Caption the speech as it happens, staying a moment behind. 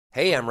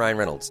Hey, I'm Ryan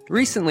Reynolds.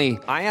 Recently,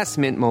 I asked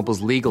Mint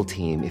Mobile's legal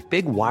team if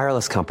big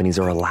wireless companies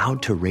are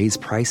allowed to raise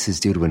prices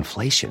due to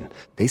inflation.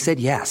 They said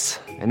yes.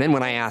 And then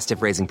when I asked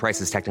if raising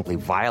prices technically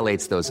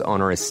violates those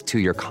onerous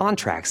two-year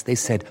contracts, they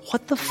said,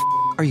 "What the f***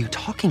 are you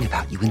talking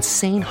about, you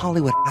insane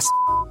Hollywood ass?"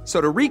 So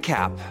to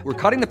recap, we're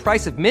cutting the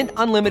price of Mint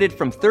Unlimited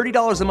from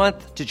 $30 a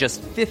month to just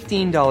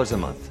 $15 a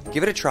month.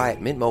 Give it a try at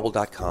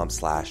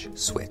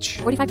mintmobile.com/switch.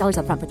 $45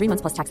 up front for 3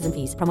 months plus taxes and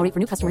fees. Promo rate for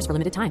new customers for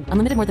limited time.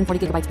 Unlimited more than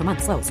 40 gigabytes per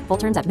month. Slows full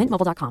terms at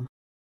mintmobile.com.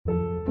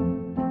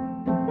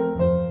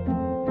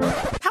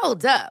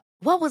 Hold up.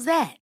 What was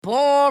that?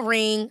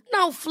 Boring.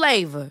 No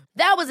flavor.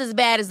 That was as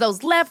bad as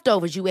those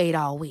leftovers you ate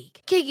all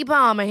week. Keke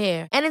Palmer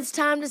here, and it's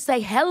time to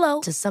say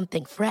hello to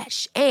something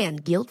fresh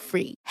and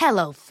guilt-free.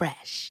 Hello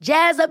Fresh.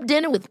 Jazz up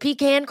dinner with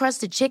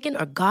pecan-crusted chicken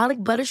or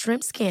garlic butter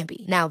shrimp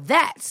scampi. Now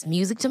that's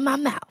music to my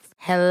mouth.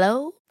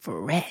 Hello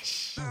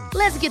Fresh.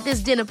 Let's get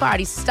this dinner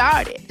party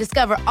started.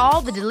 Discover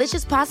all the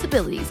delicious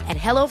possibilities at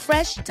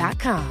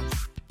hellofresh.com.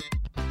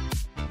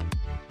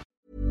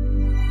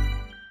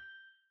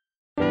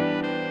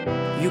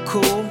 You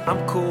cool,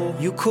 I'm cool.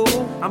 You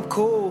cool, I'm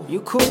cool.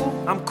 You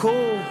cool, I'm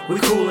cool. We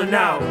coolin'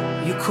 out.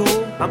 You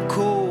cool, I'm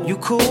cool. You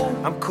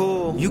cool, I'm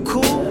cool. You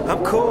cool,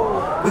 I'm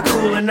cool. We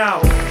coolin'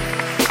 out.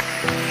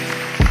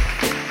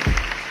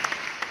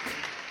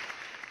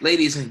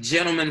 Ladies and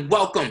gentlemen,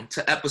 welcome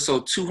to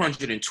episode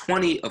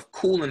 220 of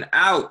Coolin'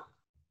 Out.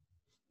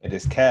 It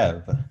is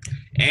Kev.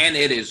 And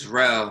it is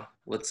Rel.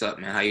 What's up,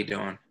 man? How you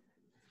doing?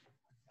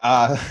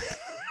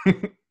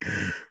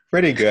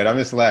 Pretty good. I'm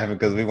just laughing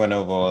because we went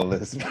over all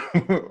this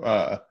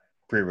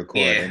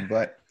pre-recording,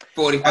 but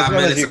 45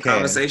 minutes of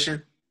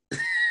conversation.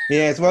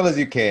 Yeah, as well as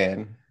you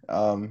can.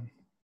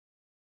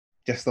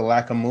 Just the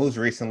lack of moves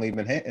recently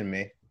been hitting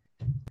me.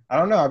 I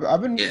don't know. I've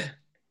been. Yeah.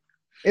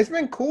 It's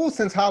been cool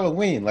since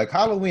Halloween. Like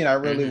Halloween, I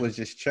really was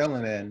just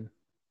chilling, and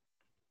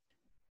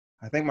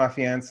I think my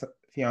fiance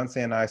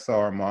and I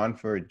saw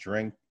Armand for a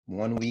drink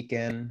one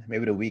weekend,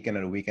 maybe the weekend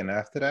or the weekend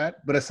after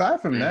that. But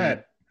aside from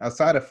that,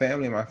 outside of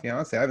family and my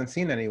fiance, I haven't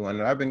seen anyone,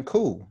 and I've been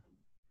cool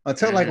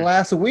until like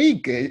last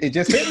week. It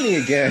just hit me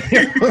again.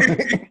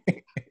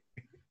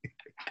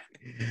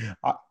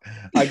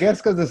 I guess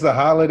because it's the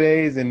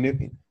holidays and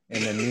the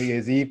New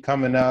Year's Eve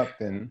coming up,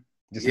 and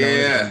just knowing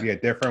it's gonna be a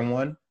different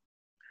one.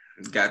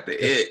 It's got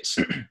the itch.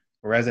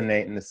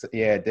 Resonating,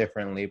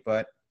 differently.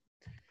 But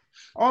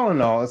all in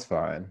all, it's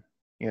fine.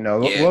 You know,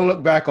 we'll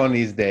look back on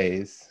these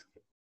days.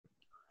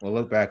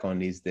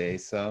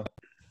 So.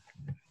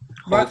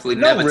 Hopefully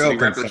never to be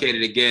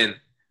replicated again.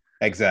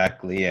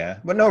 Exactly, yeah.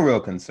 But no real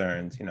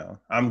concerns, you know.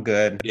 I'm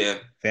good. Yeah.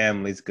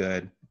 Family's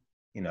good.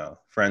 You know,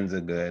 friends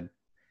are good.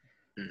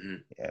 Mm-hmm.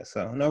 Yeah,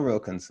 so no real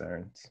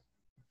concerns.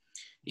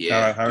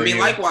 Yeah. How I mean,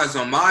 likewise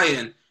on my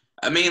end.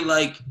 I mean,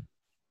 like,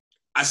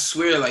 I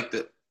swear, like,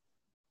 the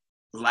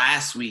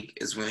last week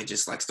is when it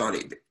just, like,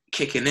 started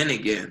kicking in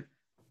again.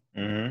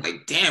 Mm-hmm.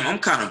 Like, damn, I'm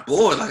kind of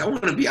bored. Like, I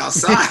want to be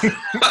outside.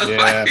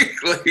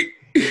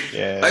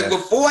 Yeah. Like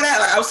before that,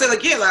 like I would say,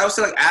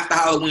 like after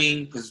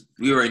Halloween, because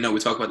we already know we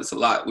talk about this a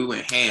lot. We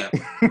went ham,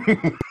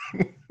 and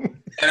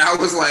I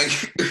was like,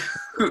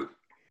 when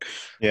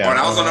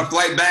I was on a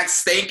flight back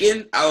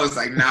stinking, I was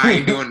like, nah, I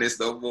ain't doing this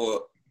no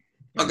more.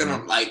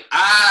 I'm like,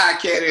 I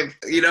can't even,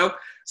 you know.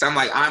 So I'm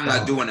like, I'm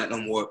not doing that no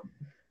more.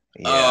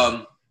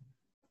 Yeah.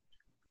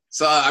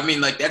 So I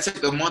mean, like that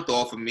took a month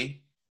off of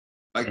me,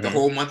 like the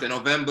whole month of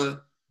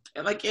November,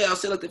 and like I'll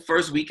say like the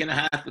first week and a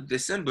half of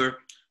December.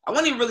 I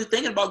wasn't even really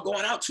thinking about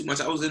going out too much.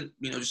 I was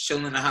just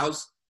chilling in the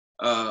house,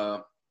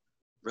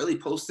 really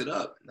posted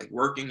up, like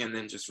working and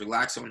then just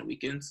relaxing on the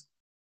weekends.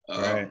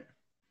 Right.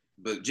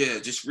 But yeah,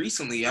 just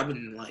recently I've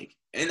been like,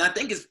 and I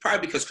think it's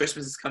probably because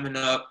Christmas is coming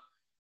up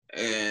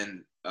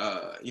and,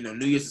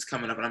 New Year's is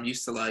coming up, and I'm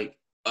used to like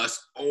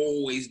us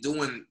always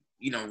doing,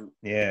 running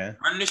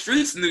the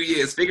streets New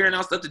Year's, figuring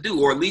out stuff to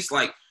do, or at least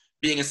like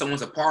being in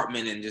someone's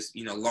apartment and just,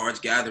 large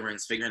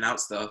gatherings, figuring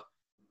out stuff.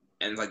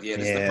 And like, this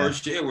is the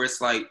first year where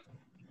it's like,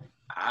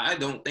 I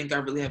don't think I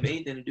really have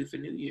anything to do for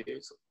New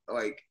Year's.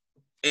 Like,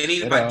 and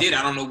even if I did,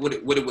 I don't know what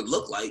it would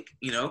look like,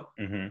 Just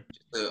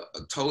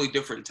a totally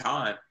different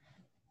time.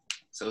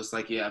 So it's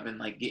like, I've been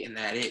like getting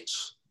that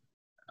itch.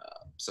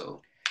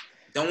 So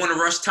don't want to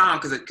rush time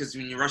because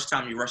when you rush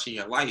time, you're rushing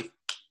your life.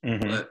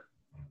 But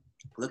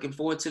looking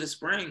forward to the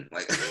spring.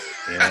 Like,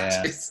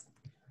 a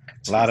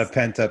lot of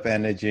pent up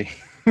energy.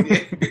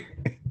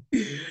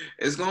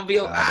 It's gonna be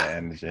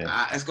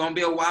it's gonna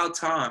be a wild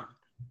time.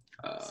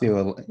 See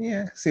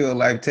what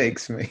life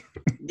takes me.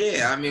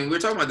 I mean, we're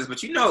talking about this,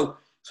 but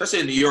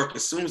especially in New York,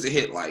 as soon as it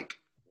hit like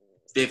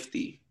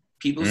 50,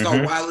 people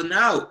start wilding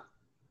out.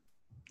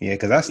 Yeah,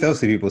 because I still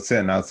see people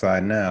sitting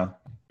outside now.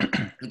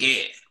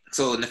 Yeah.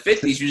 So in the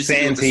 50s, you just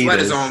see with the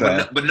sweaters on,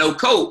 but no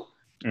coat.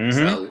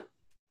 So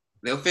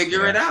they'll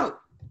figure it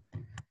out.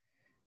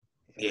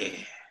 Yeah.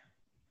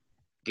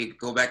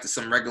 Go back to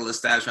some regular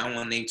establishment. I don't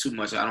want to name too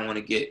much. I don't want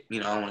to get, I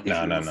don't want to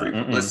get free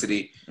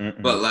publicity.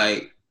 But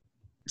like,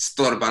 just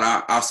thought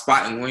about our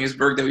spot in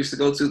Williamsburg that we used to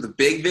go to, the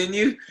big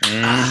venue.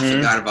 I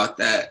forgot about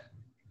that.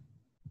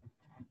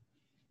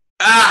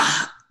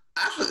 I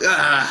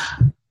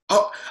I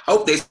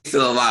hope they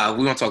still alive.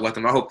 We're gonna talk about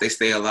them. I hope they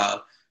stay alive.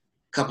 A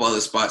couple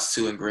other spots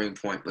too in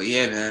Greenpoint, but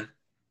yeah, man,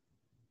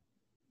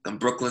 them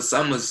Brooklyn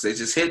summers, they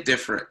just hit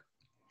different.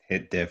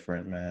 Hit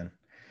different, man.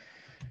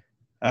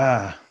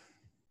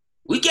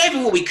 We gave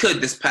it what we could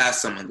this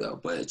past summer though,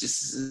 but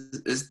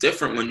it's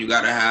different when you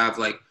gotta have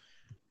like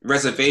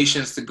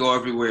reservations to go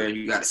everywhere.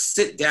 You gotta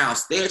sit down,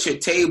 stay at your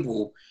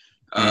table.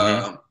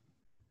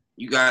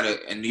 You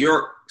gotta in New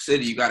York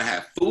City, you gotta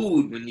have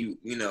food when you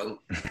know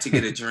to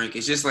get a drink.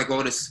 It's just like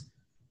all this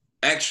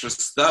extra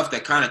stuff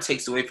that kind of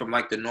takes away from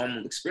like the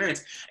normal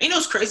experience. And you know,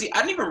 it's crazy. I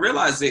didn't even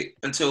realize it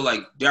until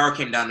like Daryl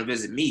came down to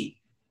visit me,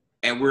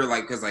 and we're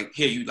like, because like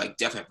here you like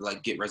definitely have to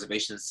like get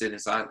reservations, sit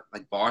inside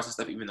like bars and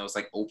stuff, even though it's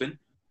like open.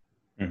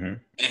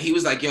 And he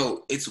was like,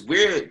 "Yo, it's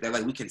weird that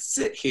like we can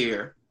sit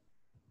here,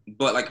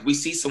 but like we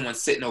see someone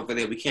sitting over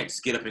there, we can't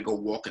just get up and go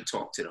walk and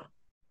talk to them."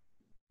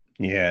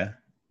 Yeah.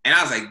 And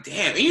I was like,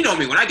 "Damn!" And you know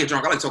me, when I get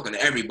drunk, I like talking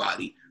to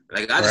everybody.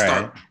 Like I just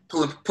start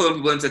pulling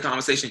people into the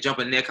conversation,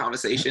 jumping in their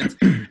conversations.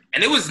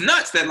 And it was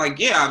nuts that like,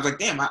 yeah, I was like,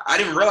 damn, I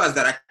didn't realize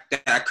that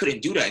I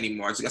couldn't do that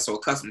anymore. I just got so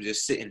accustomed to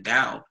just sitting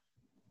down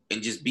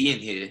and just being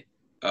here,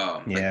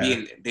 like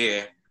being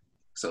there.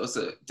 So it's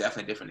a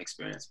definitely different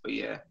experience. But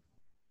yeah,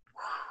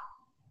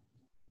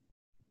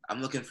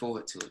 I'm looking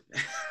forward to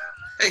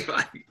it.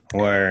 Like,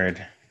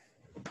 word.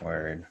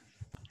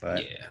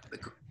 But yeah,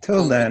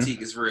 till then,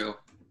 fatigue is real.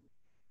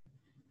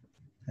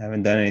 I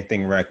haven't done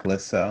anything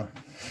reckless, so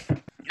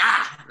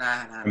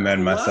I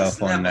commend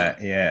myself on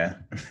that. Yeah,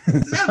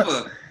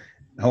 never.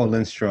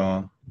 Holding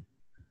strong.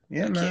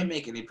 Yeah, man. I can't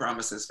make any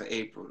promises for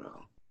April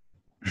though.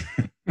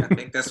 I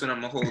think that's what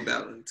I'm gonna hold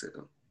out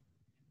until.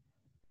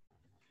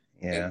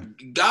 Yeah.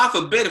 And God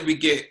forbid if we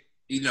get,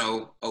 you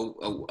know,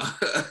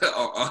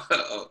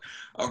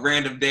 a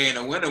random day in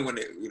the winter when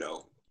it, you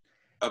know,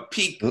 a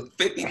peak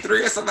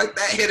 53 or something like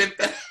that hit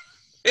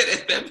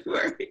in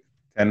February.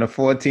 10 to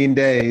 14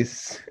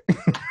 days.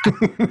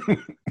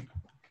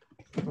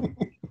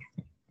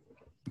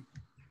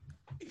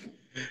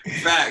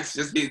 Facts.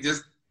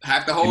 Just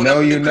have to hold you know,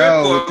 up. You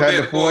know,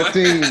 10 to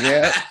 14.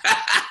 Yeah.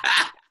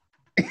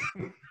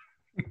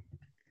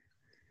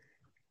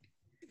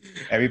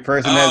 Every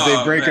person has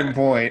their breaking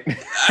point.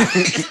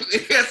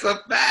 It's a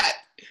fact.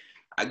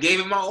 I gave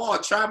it my all. I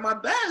tried my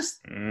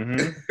best.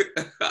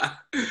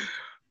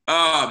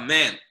 Oh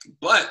man!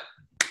 But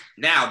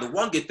now the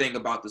one good thing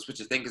about this,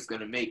 which I think is going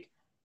to make,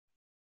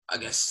 I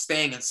guess,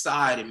 staying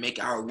inside and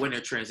make our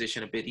winter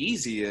transition a bit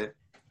easier.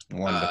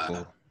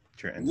 Wonderful.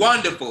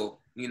 Wonderful.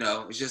 You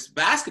know, it's just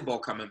basketball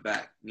coming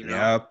back. You know.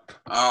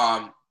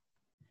 Yep.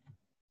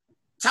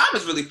 Time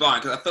is really fun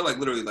because I feel like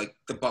literally like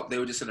they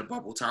were just in a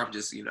bubble time,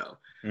 just you know,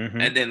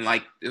 and then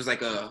like it was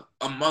like a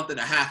month and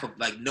a half of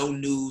like no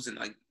news and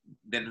like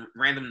then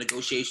random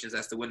negotiations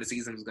as to when the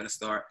season was going to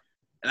start.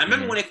 And I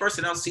remember when they first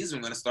announced the season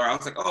was going to start, I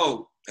was like,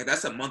 oh, like,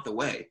 that's a month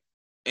away,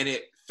 and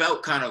it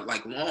felt kind of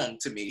like long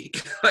to me.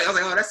 Like, I was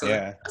like, oh, that's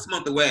a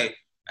month away,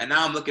 and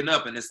now I'm looking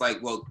up and it's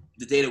like, well,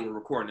 the day that we're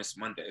recording is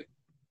Monday,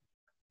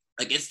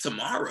 like it's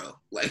tomorrow,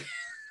 like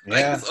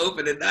it's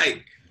opening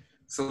night.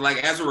 So,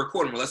 like, as we're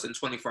recording, we're less than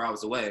 24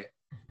 hours away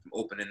from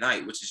opening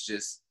night, which is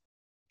just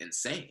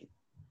insane.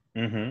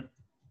 No,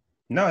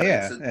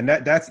 yeah. And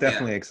that's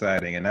definitely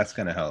exciting, and that's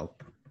going to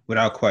help,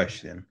 without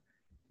question.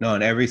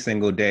 Knowing every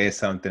single day is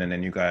something, and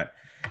then you got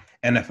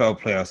NFL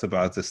playoffs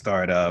about to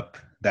start up.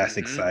 That's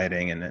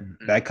exciting. And then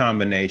that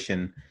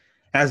combination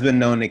has been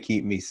known to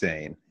keep me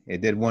sane.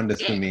 It did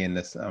wonders for me in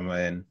the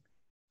summer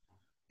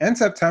and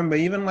September,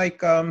 even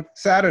like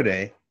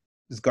Saturday.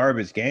 It's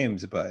garbage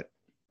games, but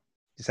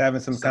just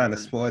having some kind of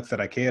sports that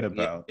I cared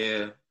about.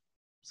 Yeah.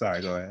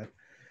 Sorry, go ahead.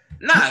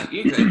 Nah,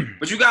 you good.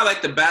 But you got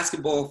like the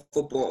basketball,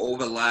 football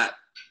overlap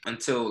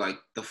until like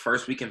the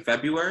first week in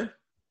February.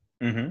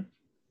 And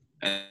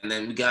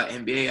then we got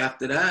NBA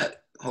after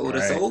that. Hold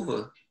us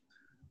over.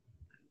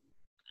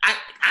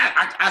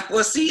 I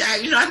foresee,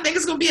 I think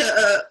it's going to be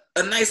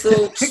a nice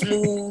little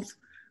smooth,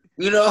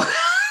 you know,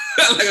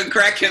 like a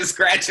crackhead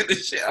scratching the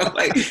shit. I'm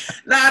like,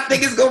 I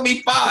think it's going to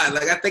be fine.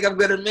 Like, I think I'm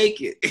going to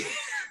make it.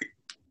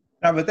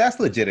 No, but that's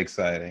legit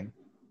exciting.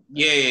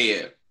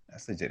 Yeah.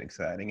 That's legit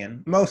exciting.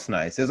 And most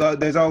nights,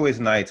 there's always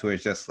nights where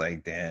it's just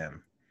like,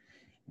 damn,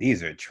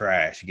 these are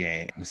trash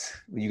games.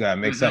 You got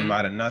to make something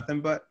out of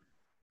nothing. But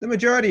the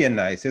majority of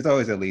nights, there's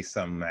always at least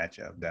some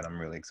matchup that I'm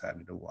really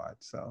excited to watch.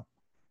 So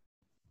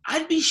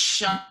I'd be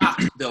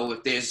shocked, though,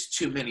 if there's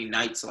too many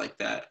nights like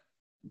that,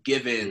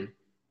 given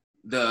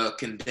the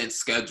condensed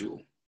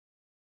schedule.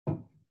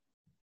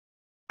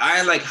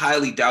 I like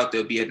highly doubt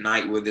there'll be a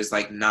night where there's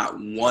like not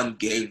one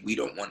game we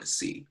don't want to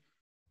see.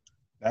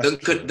 That's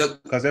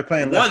because they're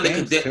playing less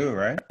games too,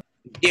 right?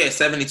 Yeah,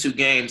 72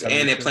 games, 72.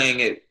 And they're playing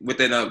it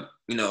within a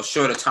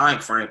shorter time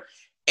frame,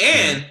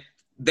 and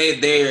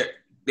they're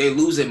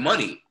losing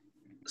money.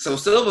 So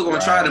Silver going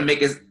to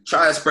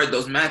try to spread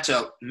those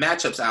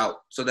matchups out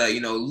so that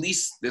at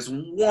least there's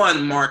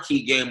one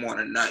marquee game on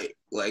a night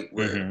like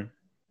where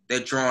they're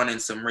drawing in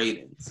some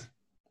ratings.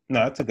 No,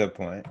 that's a good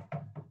point.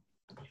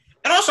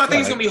 And also, I think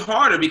it's going to be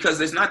harder because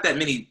there's not that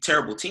many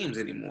terrible teams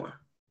anymore.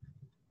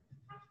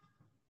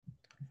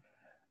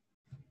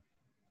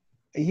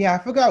 Yeah, I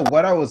forgot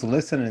what I was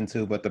listening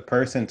to, but the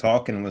person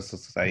talking was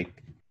just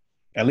like,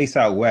 at least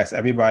out west,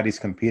 everybody's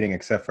competing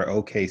except for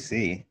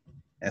OKC.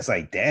 And it's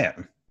like,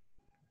 damn.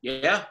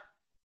 Yeah.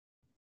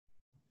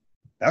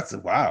 That's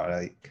wow.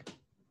 Like,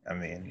 I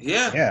mean,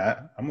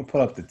 yeah, I'm gonna pull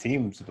up the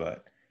teams,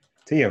 but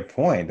to your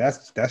point,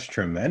 that's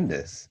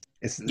tremendous.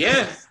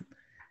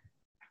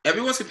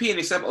 Everyone's competing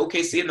except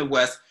OKC in the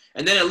West,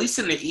 and then at least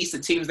in the East, the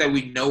teams that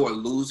we know are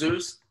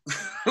losers.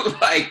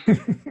 Like,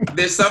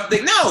 there's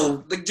something.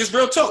 No, like, just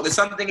real talk. There's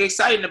something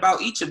exciting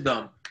about each of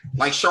them.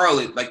 Like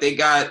Charlotte, like they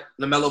got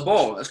LaMelo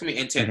Ball. That's gonna be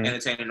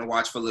entertaining to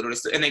watch for a little.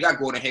 And they got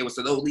Gordon Hayward,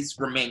 so they'll at least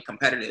remain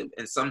competitive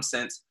in some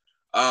sense.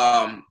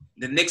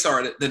 The Knicks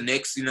are the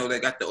Knicks. You know, they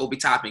got the Obi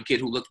Toppin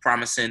kid who looked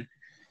promising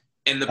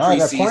in the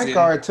preseason. That point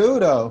guard too,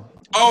 though.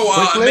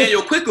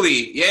 Immanuel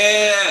Quickley.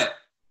 Yeah,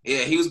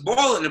 he was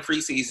balling in the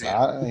preseason.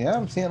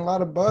 I'm seeing a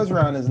lot of buzz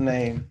around his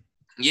name.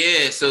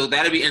 Yeah, so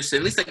that'll be interesting.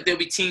 At least like there'll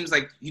be teams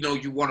like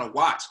you want to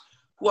watch.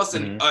 Who else? So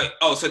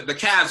the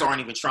Cavs aren't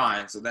even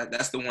trying. So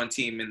that's the one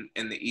team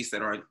in the East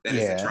that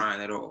isn't trying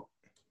at all.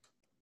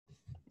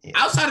 Yeah.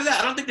 Outside of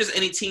that, I don't think there's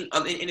any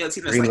other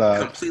team that's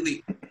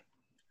completely.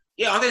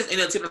 Yeah, I don't think there's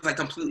any other team that's like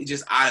completely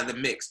just out of the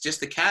mix. Just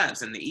the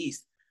Cavs in the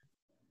East.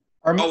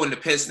 And the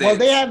Pistons. Well,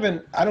 they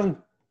haven't. I don't.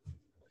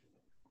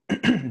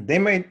 They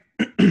may.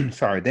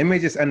 Sorry, they may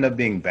just end up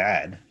being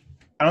bad.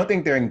 I don't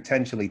think they're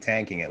intentionally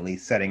tanking, at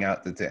least setting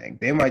out to tank.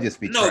 They might just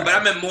be but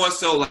I meant more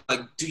so like,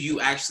 do you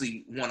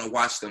actually want to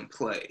watch them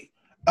play?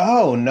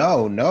 Oh,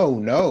 no.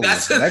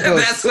 That's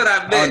what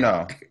I meant.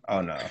 Oh,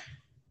 no.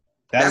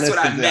 That's what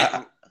I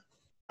meant.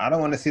 I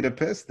don't want to see the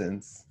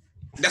Pistons.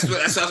 That's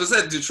what I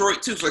said.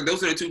 Detroit, too. So, like,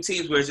 those are the two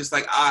teams where it's just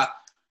like,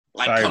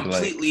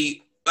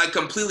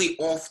 completely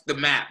off the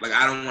map. Like,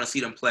 I don't want to see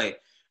them play.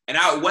 And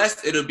out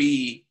west, it'll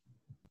be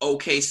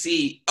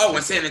OKC. Oh,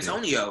 and San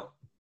Antonio.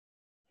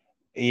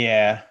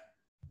 Yeah.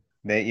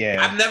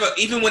 I've never,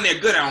 even when they're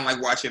good, I don't like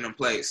watching them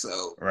play.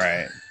 So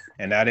right,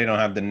 and now they don't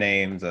have the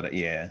names of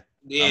DeMar,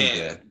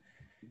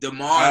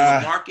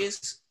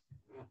 LaMarcus.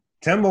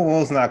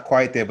 Timberwolves not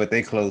quite there, but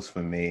they close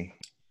for me.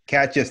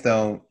 Cat just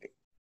don't.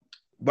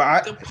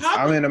 But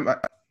I'm in a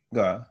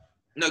go.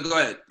 No, go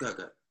ahead. Go.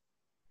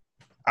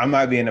 I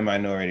might be in the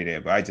minority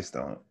there, but I just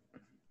don't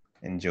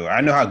enjoy.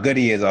 I know how good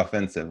he is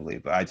offensively,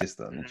 but I just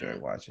don't enjoy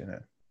watching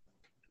it.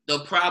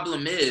 The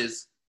problem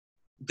is,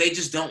 they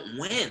just don't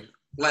win.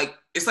 Like,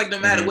 it's like no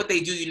matter what they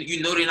do,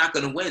 you know they're not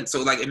going to win.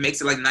 So, like, it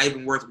makes it, like, not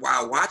even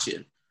worthwhile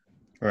watching.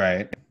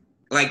 Right.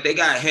 Like, they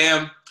got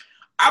him.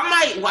 I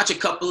might watch a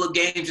couple of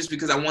games just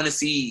because I want to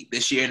see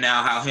this year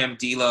now how him,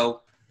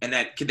 D'Lo, and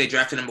that kid they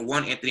drafted number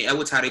 1, Anthony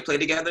Edwards, how they play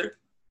together.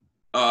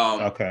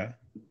 Okay.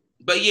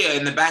 But, yeah,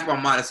 in the back of my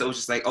mind, so it was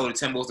just like, the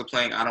Timberwolves are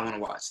playing. I don't want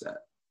to watch that.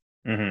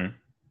 Mm-hmm.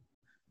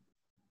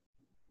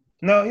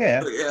 No,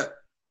 yeah. But, yeah.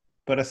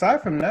 But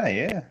aside from that,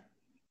 yeah.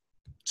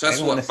 So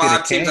that's what,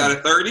 5 teams out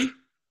of 30?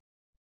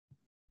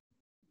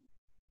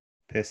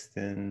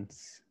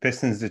 Pistons,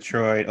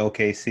 Detroit,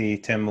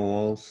 OKC,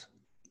 Timberwolves.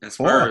 And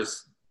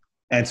Spurs.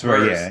 And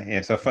Spurs,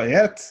 yeah. So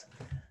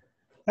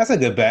that's a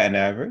good batting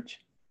average.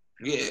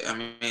 Yeah, I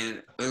mean,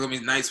 it's gonna be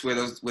nice where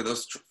those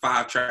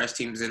 5 trash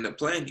teams end up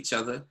playing each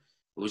other.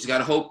 We just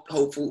gotta hope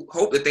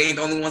that they ain't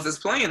the only ones that's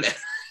playing that.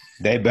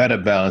 They better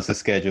balance the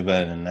schedule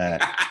better than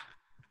that.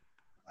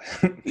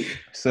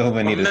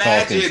 Silver need to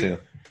talk to.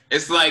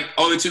 It's like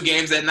only 2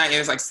 games that night, and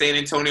it's like San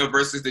Antonio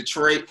versus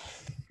Detroit,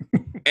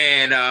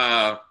 and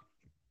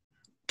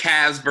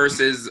Cavs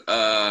versus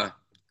I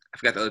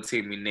forgot the other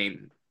team we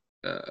named.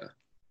 Cavs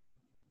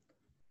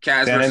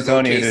San versus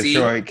Antonio, OKC.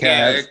 Detroit,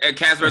 Cavs. Yeah,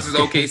 Cavs versus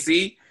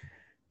OKC.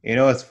 You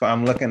know,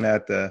 I'm looking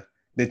at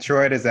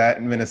Detroit is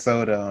at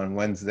Minnesota on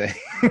Wednesday.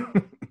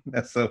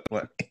 That's so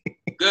funny.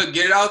 Good,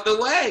 get it out the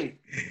way.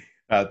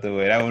 Out the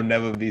way. That will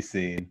never be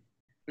seen.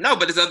 No,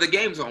 but there's other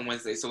games on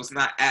Wednesday, so it's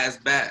not as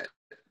bad.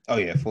 Oh,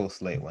 yeah, full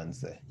slate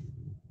Wednesday.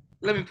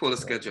 Let me pull the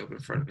schedule up in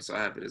front of me so I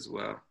have it as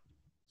well.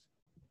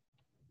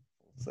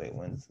 Full slate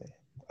Wednesday.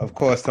 Of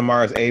course,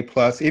 tomorrow's A+.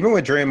 Even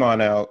with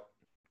Draymond out,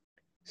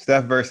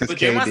 Steph versus but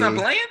KD. Draymond's not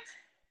playing?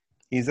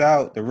 He's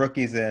out. The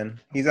rookie's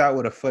in. He's out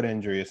with a foot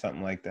injury or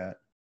something like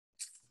that.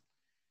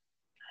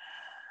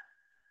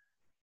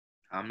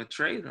 I'm going to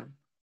trade him.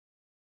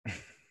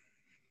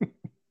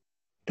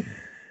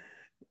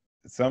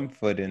 Some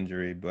foot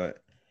injury,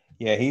 but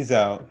yeah, he's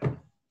out.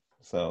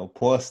 So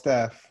poor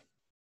Steph.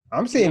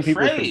 I'm seeing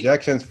people's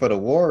projections for the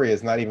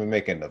Warriors not even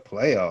making the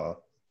playoff.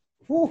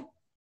 Whew.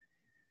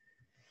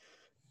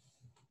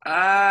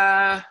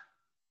 I'm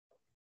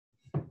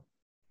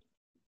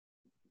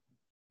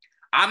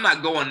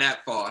not going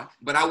that far,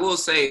 but I will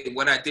say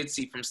what I did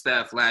see from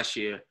Steph last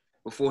year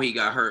before he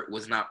got hurt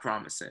was not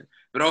promising.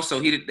 But also,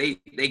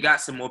 they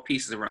got some more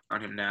pieces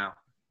around him now.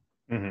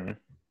 Mm-hmm.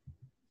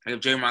 If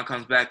Draymond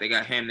comes back, they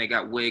got him. They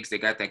got Wiggs. They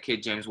got that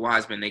kid James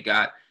Wiseman. They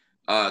got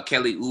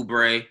Kelly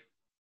Oubre.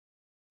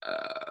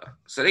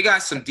 So they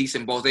got some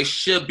decent balls. They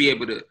should be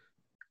able to,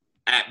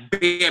 at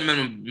bare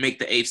minimum, make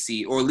the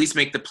AFC or at least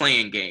make the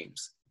play-in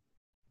games.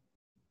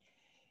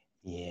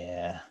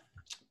 Yeah.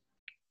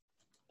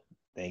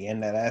 They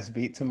getting that ass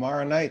beat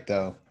tomorrow night,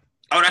 though.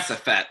 Oh, that's a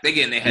fact. They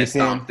getting their head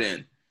stomped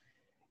in.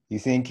 You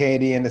seen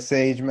KD and the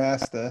Sage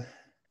Master?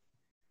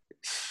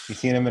 You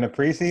seen them in the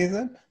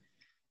preseason?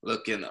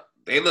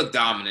 They look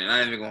dominant.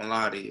 I ain't even gonna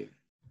lie to you.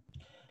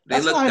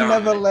 That's why I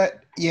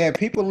never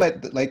people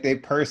let like their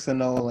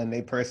personal and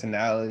their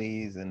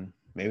personalities and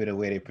maybe the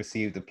way they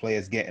perceive the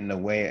players get in the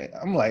way.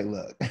 I'm like,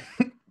 look,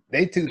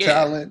 they two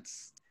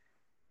talents.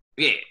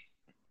 Yeah.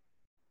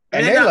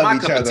 And they love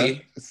each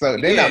other. So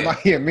they're not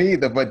my me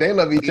either, but they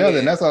love each other.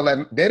 And that's all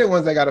they're the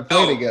ones that got to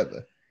play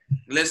together.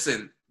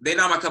 Listen, they're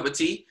not my cup of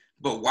tea,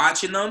 but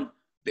watching them,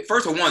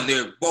 first of all,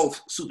 they're both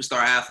superstar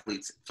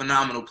athletes,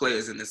 phenomenal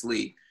players in this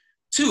league.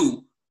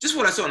 Two, just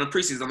what I saw in the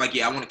preseason, I'm like,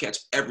 I want to catch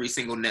every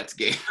single Nets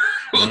game.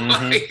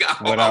 Like, I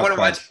want to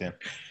watch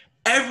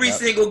every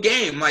single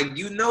game. Like,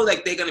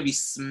 like they're going to be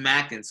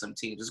smacking some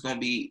teams. It's going to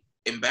be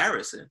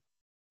embarrassing.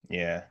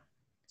 Yeah.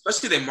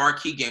 Especially their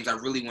marquee games I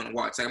really want to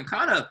watch. Like,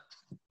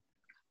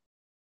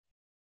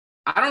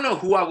 I don't know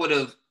who I would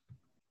have.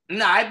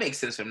 It makes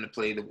sense for them to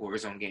play the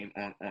Warzone game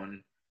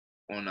on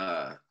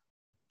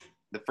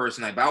the first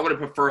night. But I would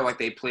have preferred like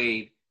they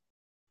played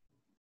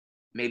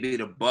maybe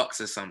the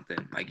Bucks or something,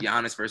 like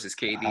Giannis versus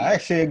KD. I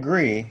actually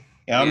agree.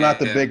 I'm not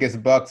the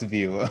biggest Bucks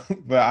viewer,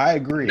 but I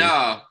agree.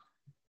 No,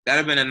 that'd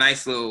have been a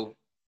nice little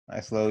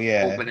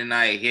opening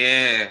night.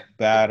 Yeah,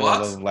 battle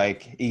of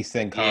like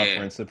Eastern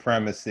Conference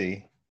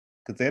supremacy,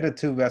 because they're the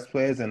two best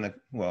players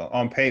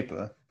on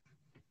paper.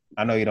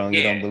 I know you don't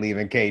believe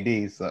in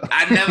KD, so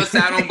I never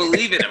said I don't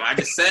believe in him. I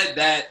just said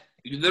that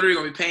you're literally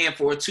gonna be paying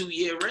for a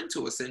 2-year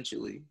rental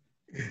essentially.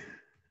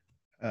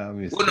 No,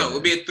 it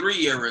would be a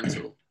 3-year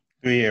rental.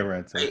 3-year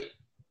rental. Right?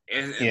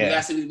 And we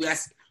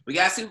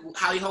gotta see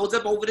how he holds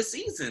up over the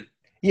season.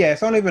 Yeah,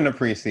 it's only been a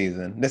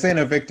preseason. This ain't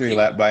a victory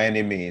lap by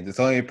any means. It's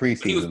only a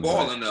preseason. He was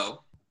balling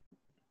though.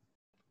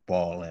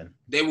 Balling.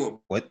 They were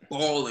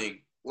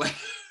balling.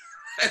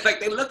 Like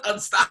they look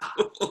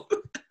unstoppable.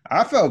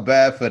 I felt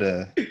bad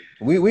for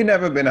we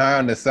never been high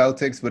on the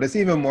Celtics, but it's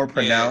even more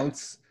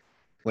pronounced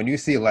when you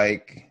see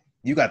like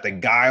you got the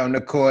guy on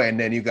the court and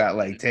then you got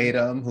like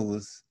Tatum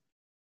who's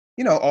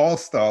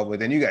all-star, but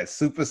then you got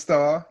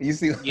superstar. You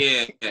see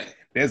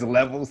there's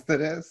levels to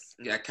this.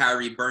 You got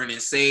Kyrie burning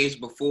Sage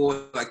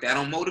before, like that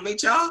don't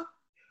motivate y'all?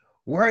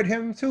 Word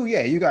him too,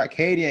 yeah. You got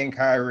KD and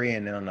Kyrie,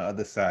 and then on the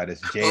other side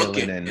is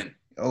Jalen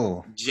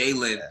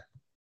Jalen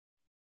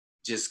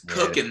just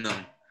cooking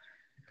them.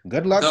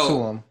 Good luck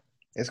to them.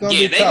 It's gonna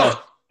be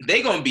tough.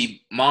 They're gonna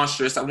be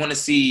monstrous. I want to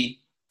see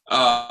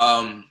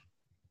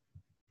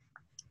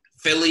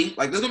Philly.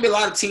 Like there's gonna be a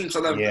lot of teams.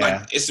 So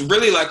like it's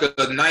really like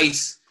a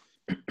nice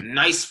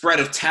spread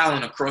of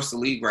talent across the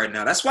league right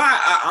now. That's why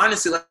I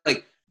honestly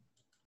like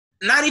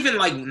not even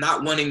like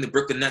not wanting the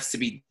Brooklyn Nets to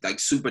be like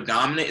super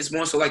dominant. It's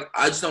more so like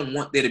I just don't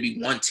want there to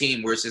be one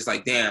team where it's just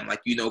like, damn,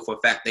 like for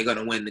a fact they're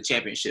gonna win the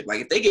championship.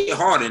 Like if they get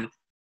Harden,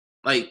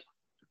 like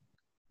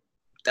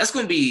that's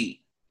gonna be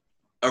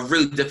a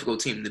really difficult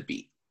team to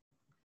beat.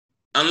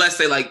 Unless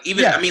they like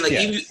even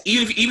even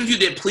if you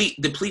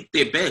deplete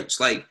their bench,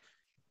 like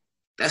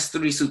that's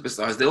 3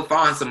 superstars. They'll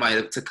find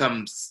somebody to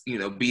come,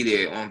 be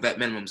there on vet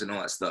minimums and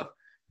all that stuff.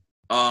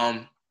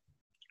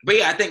 But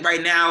yeah, I think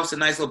right now it's a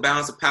nice little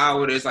balance of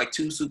power. There's like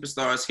 2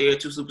 superstars here,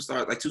 2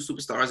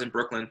 superstars in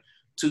Brooklyn,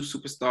 2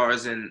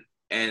 superstars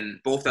in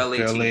both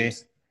LA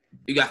teams.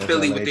 You got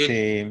Philly LA with their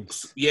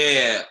teams.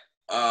 Yeah.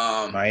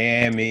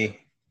 Miami.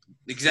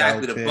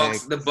 Exactly.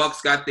 Celtics. The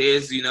Bucks got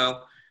theirs,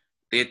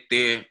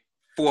 they're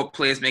 4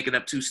 players making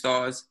up 2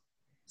 stars.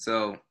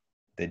 So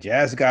the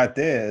Jazz got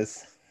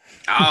theirs.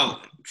 Oh,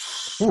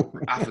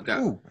 I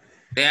forgot.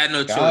 They had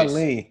no choice.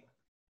 They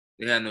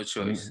had no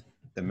choice.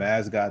 The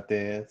Mavs got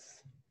theirs.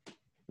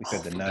 We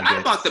said the Nuggets.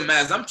 How about the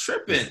Mavs? I'm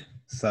tripping.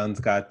 Suns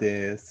got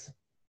theirs.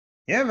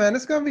 Yeah, man,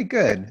 it's gonna be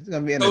good. It's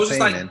gonna be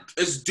entertaining.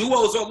 It's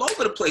duos all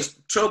over the place.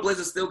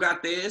 Trailblazers still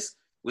got theirs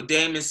with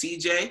Dame and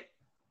CJ,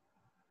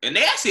 and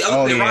they actually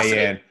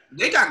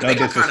They got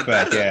kind of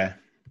better.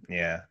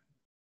 Yeah.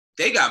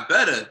 They got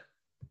better.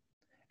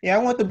 Yeah, I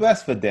want the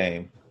best for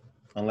Dame.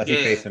 Unless he's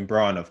facing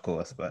Braun, of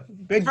course. But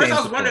big First,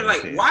 I was wondering,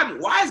 like,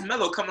 why is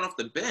Melo coming off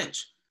the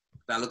bench?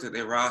 I looked at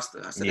their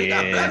roster. I said, they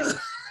got better.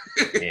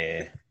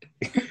 Yeah.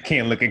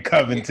 Can't look at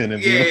Covington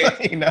and be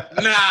like,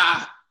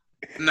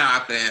 Nah,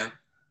 fam.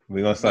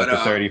 We're going to start the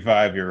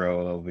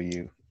 35-year-old over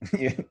you.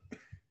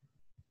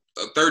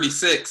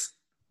 36.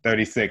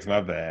 36,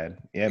 my bad.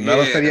 Yeah,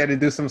 Melo said he had to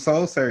do some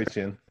soul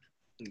searching.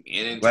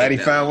 Glad he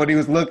found what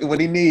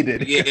he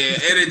needed. Yeah,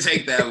 it didn't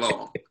take that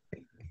long.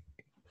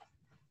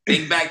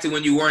 Think back to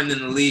when you weren't in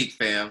the league,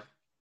 fam.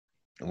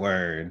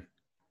 Word.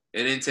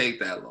 It didn't take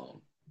that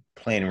long.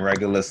 Playing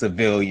regular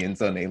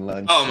civilians on their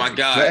lunch. Oh my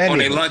God, on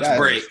their lunch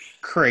break.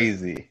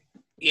 Crazy.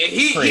 Yeah,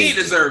 he didn't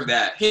deserve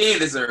that. He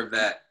didn't deserve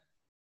that.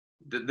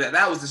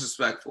 That was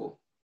disrespectful.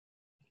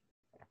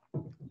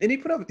 And he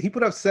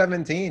put up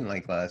 17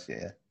 like last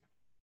year.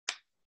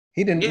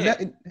 He didn't. Yeah.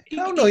 I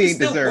don't know. He didn't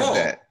deserve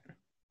that.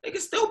 They can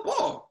still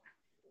ball.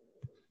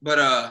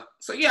 But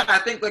so yeah, I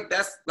think like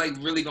that's like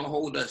really gonna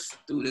hold us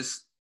through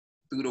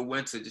the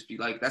winter. Just be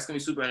like, that's gonna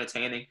be super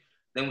entertaining.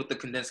 Then with the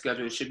condensed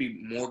schedule, it should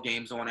be more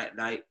games on at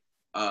night.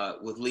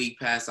 With League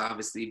Pass,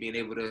 obviously being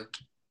able to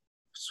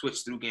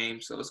switch through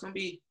games, so it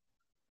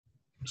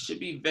should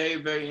be very,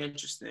 very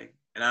interesting.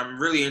 And I'm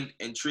really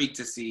intrigued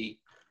to see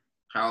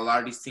how a lot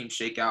of these teams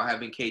shake out.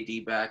 Having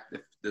KD back,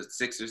 the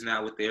Sixers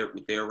now with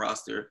their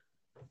roster.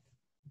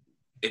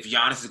 If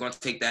Giannis is going to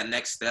take that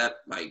next step,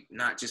 like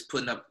not just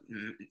putting up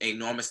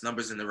enormous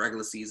numbers in the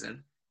regular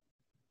season.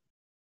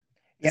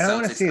 Yeah, I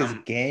want to see his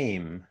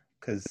game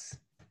because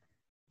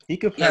he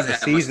could have a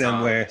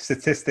season where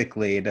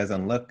statistically it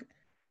doesn't look,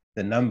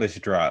 the numbers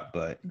drop,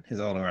 but his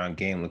all-around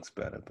game looks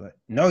better. But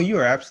no, you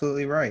are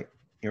absolutely right.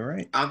 You're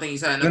right. I don't think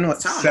he's had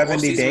enough time.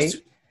 70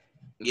 days?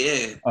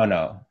 Yeah. Oh,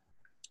 no.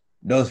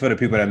 Those for the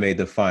people that made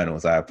the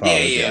finals. I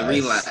apologize. Yeah,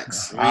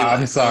 relax.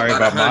 I'm sorry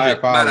about my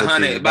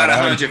apology. About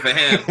 100 for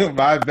him.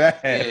 My bad.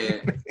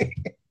 Yeah.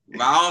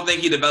 But I don't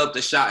think he developed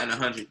a shot in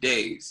 100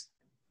 days.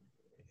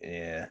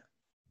 Yeah.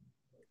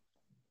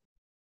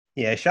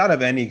 Yeah, a shot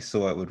of any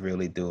sort would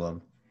really do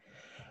him.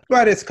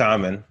 But it's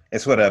common.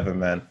 It's whatever,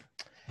 man.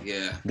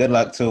 Yeah. Good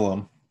luck to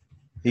him.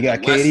 You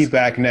got KD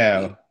back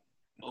now.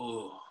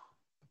 Oh.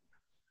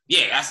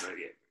 Yeah, that's it.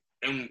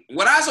 And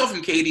what I saw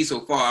from KD so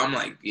far, I'm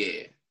like,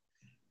 yeah.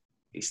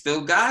 He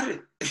still got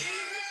it.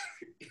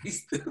 He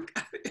still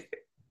got it.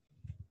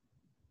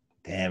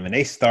 Damn, and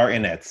they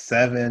starting at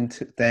 7.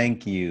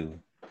 Thank you,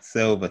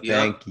 Silva. Yep.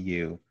 Thank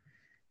you.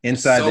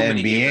 Inside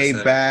the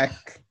NBA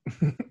back.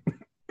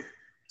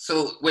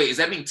 So wait, is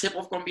that mean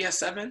tip-off going to be at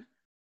 7?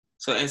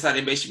 So inside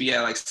the NBA should be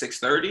at like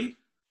 6:30.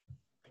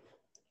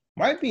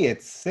 Might be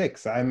at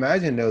 6. I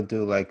imagine they'll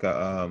do like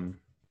a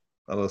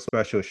little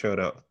special show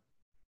to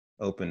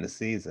open the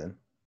season.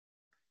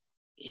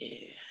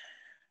 Yeah.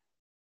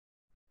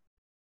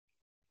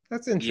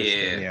 That's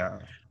interesting, yeah.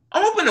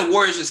 I'm hoping the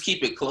Warriors just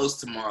keep it close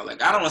tomorrow.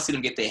 Like, I don't want to see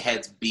them get their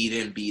heads beat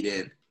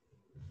in.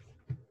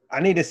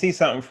 I need to see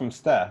something from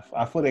Steph.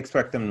 I fully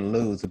expect them to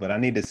lose, but I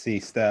need to see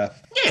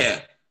Steph. Yeah.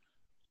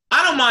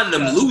 I don't mind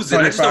them losing.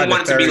 I just don't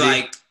want it to be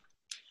like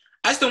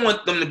 – I just don't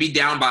want them to be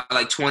down by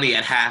like 20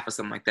 at half or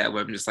something like that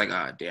where I'm just like,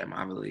 oh, damn,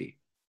 I really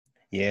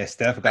 – Yeah,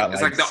 Steph got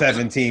like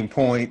 17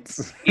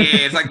 points. Yeah,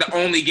 it's like the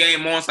only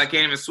game on, so I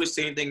can't even switch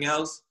to anything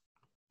else.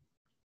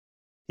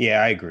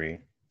 Yeah, I agree.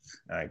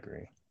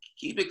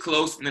 Keep it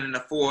close, and then in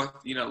the fourth,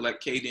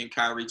 let KD and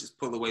Kyrie just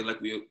pull away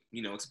like we,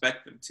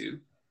 expect them to.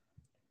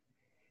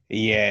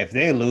 Yeah, if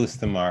they lose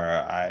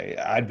tomorrow,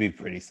 I'd be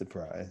pretty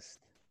surprised,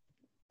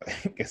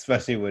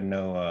 especially with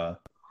no.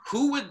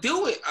 Who would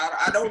do it?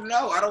 I don't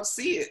know. I don't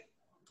see it.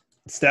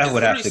 Steph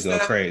would have to go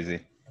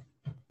crazy.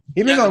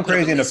 He's been going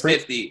crazy in the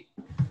 50.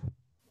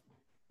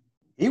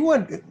 He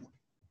would.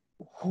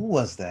 Who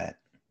was that?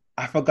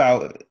 I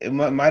forgot. It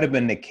might have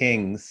been the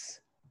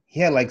Kings.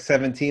 He had like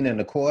 17 in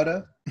the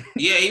quarter.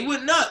 Yeah, he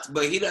went nuts,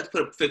 but he'd have to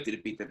put up 50 to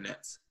beat the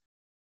Nets.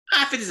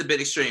 I think it's a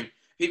bit extreme.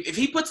 If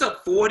he puts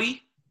up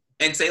 40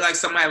 and say like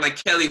somebody like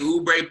Kelly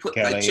Oubre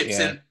chips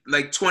in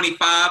like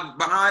 25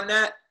 behind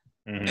that,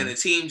 and the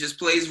team just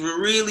plays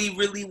really,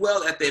 really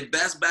well at their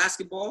best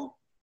basketball,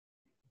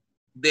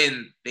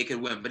 then they could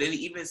win. But then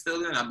even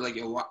still then, I'd be like,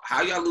 yo,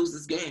 how y'all lose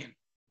this game?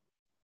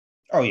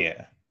 Oh,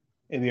 yeah.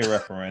 It'd be a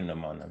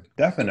referendum on them.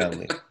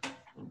 Definitely.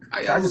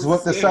 I just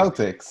whooped the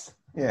Celtics.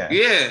 Yeah.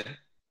 Yeah.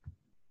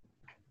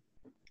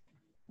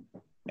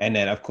 And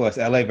then, of course,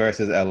 LA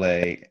versus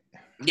LA.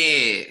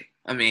 Yeah.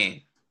 I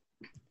mean,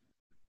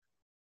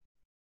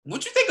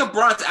 what you think of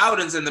Bron's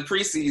outings in the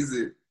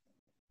preseason?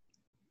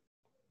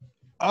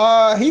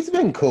 He's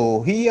been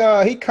cool.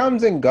 He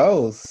comes and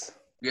goes.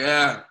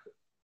 Yeah.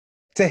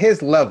 To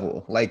his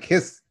level. Like,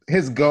 his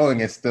going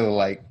is still,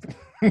 like,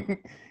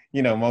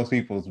 most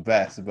people's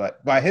best.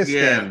 But by his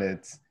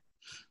standards,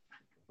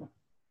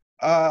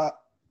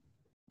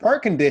 per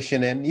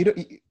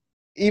conditioning,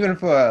 even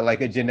for like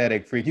a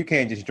genetic freak, you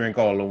can't just drink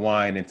all the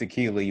wine and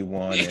tequila you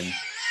want and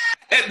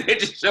then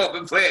just show up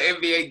and play an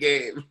NBA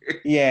game.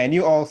 Yeah, and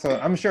you also,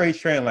 I'm sure he's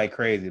training like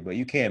crazy, but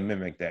you can't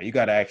mimic that. You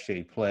got to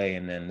actually play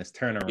and then this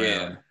turnaround.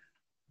 Yeah.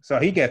 So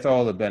he gets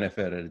all the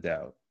benefit of the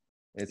doubt.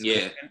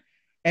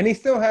 And he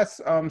still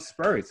has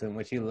spurts in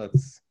which he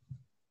looks.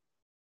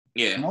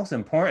 Yeah. Most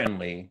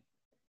importantly,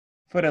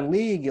 for the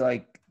league,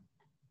 like,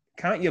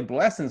 count your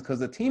blessings because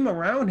the team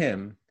around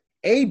him,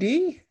 AD.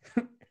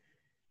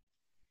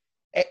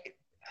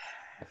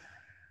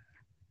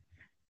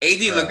 AD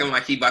looking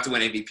like he about to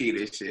win MVP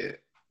this year.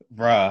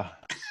 Bruh.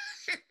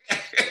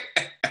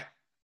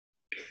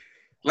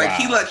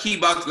 He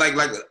about to,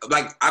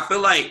 like I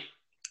feel like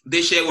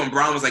this year when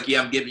Bron was like,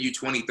 yeah, I'm giving you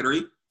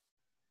 23.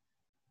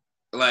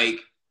 Like,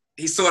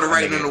 he's sort of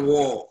writing on the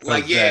wall.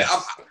 Possessed. Like, yeah,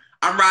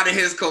 I'm riding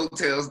his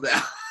coattails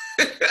now.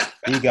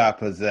 He got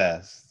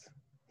possessed.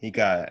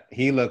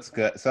 He looks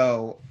good.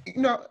 So,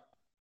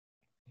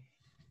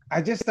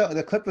 I just thought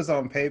the Clippers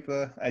on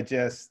paper,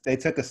 they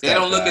took a step They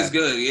don't look back. as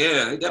good,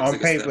 yeah. On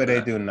paper,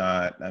 they do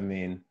not. I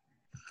mean,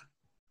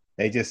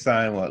 they just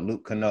signed,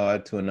 Luke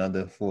Kennard to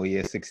another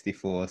 4-year,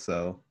 64.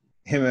 So,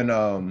 him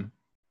and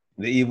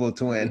the Evil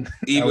Twin.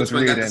 Evil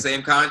Twin got the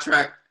same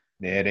contract?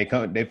 Yeah,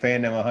 they're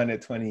paying them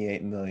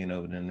 $128 million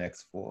over the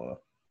next 4.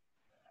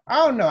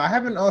 I don't know. I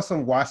haven't also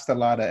watched a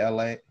lot of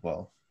LA.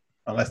 Well,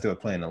 unless they were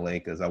playing the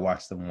Lakers, I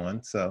watched them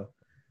once. So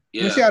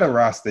we'll see how the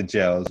roster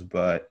gels.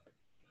 But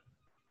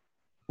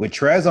with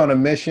Trez on a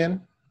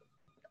mission,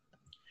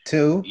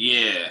 too.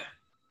 Yeah.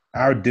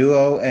 Our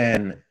duo,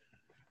 and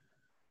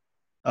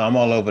I'm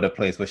all over the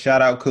place. But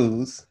shout out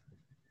Kuz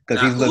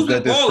because he's looked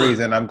good this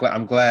season. I'm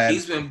glad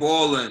he's been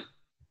balling.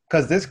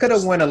 Because this could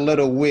have went a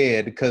little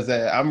weird because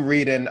I'm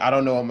reading, I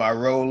don't know what my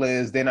role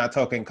is. They're not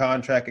talking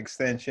contract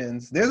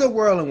extensions. There's a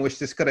world in which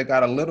this could have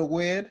got a little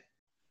weird.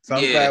 So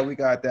I'm glad we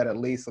got that at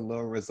least a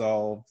little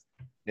resolved.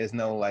 There's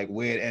no like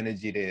weird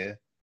energy there.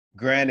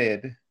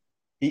 Granted,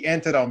 he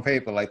entered on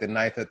paper like the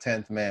 9th or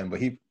 10th man, but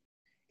he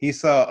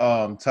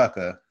saw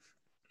Tucker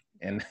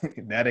and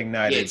that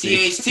ignited.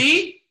 Yeah, THT?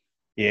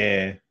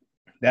 Yeah,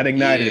 that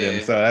ignited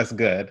him. So that's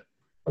good.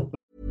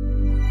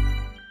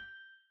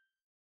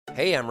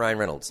 Hey, I'm Ryan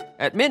Reynolds.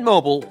 At Mint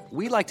Mobile,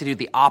 we like to do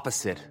the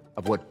opposite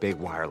of what Big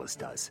Wireless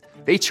does.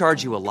 They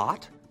charge you a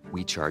lot,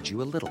 we charge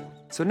you a little.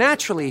 So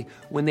naturally,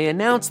 when they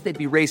announced they'd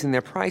be raising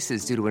their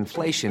prices due to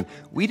inflation,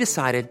 we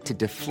decided to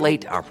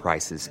deflate our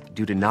prices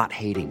due to not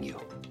hating you.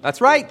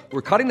 That's right.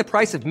 We're cutting the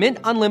price of Mint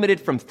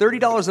Unlimited from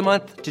 $30 a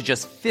month to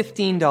just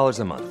 $15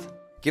 a month.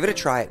 Give it a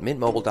try at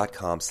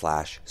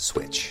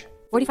mintmobile.com/switch.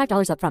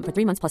 $45 up front for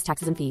 3 months plus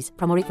taxes and fees.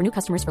 Promo rate for new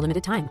customers for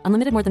limited time.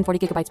 Unlimited more than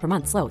 40 gigabytes per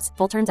month. Slows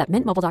full terms at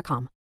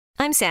mintmobile.com.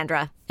 I'm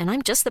Sandra, and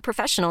I'm just the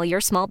professional your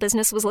small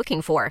business was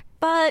looking for.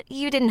 But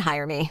you didn't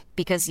hire me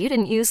because you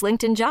didn't use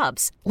LinkedIn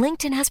Jobs.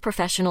 LinkedIn has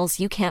professionals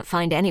you can't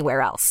find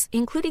anywhere else,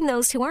 including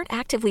those who aren't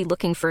actively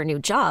looking for a new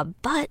job,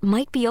 but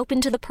might be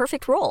open to the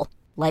perfect role,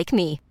 like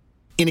me.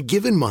 In a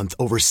given month,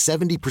 over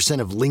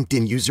 70% of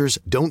LinkedIn users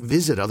don't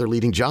visit other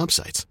leading job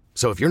sites.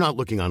 So if you're not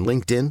looking on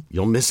LinkedIn,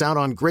 you'll miss out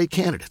on great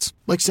candidates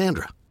like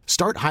Sandra.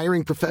 Start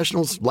hiring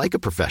professionals like a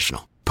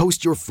professional.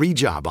 Post your free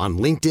job on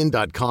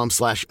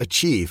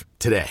linkedin.com/achieve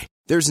today.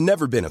 There's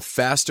never been a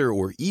faster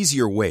or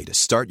easier way to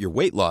start your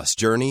weight loss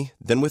journey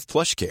than with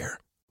PlushCare.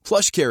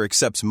 PlushCare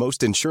accepts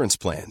most insurance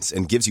plans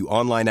and gives you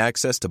online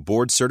access to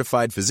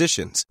board-certified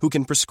physicians who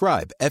can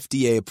prescribe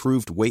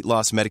FDA-approved weight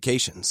loss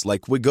medications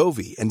like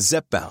Wegovy and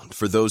Zepbound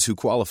for those who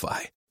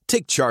qualify.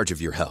 Take charge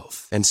of your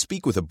health and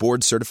speak with a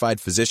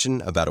board-certified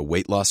physician about a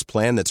weight loss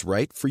plan that's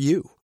right for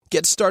you.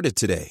 Get started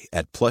today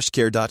at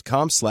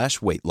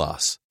plushcare.com/weight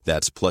loss.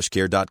 That's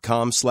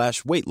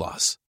plushcare.com/weight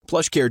loss.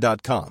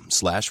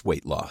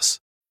 plushcare.com/weight loss.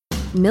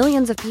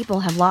 Millions of people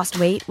have lost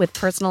weight with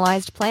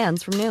personalized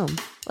plans from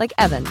Noom. Like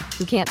Evan,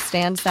 who can't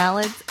stand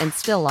salads and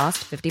still lost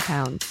 50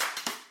 pounds.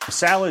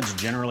 Salads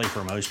generally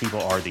for most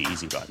people are the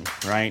easy button,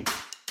 right?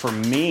 For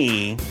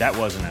me, that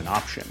wasn't an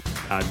option.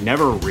 I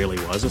never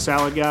really was a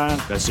salad guy.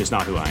 That's just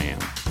not who I am.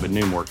 But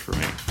Noom worked for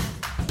me.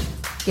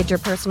 Get your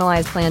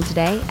personalized plan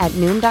today at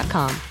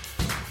Noom.com.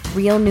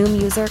 Real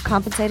Noom user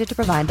compensated to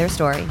provide their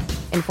story.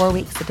 In 4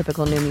 weeks, the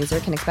typical Noom user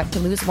can expect to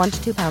lose 1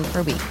 to 2 pounds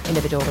per week.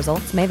 Individual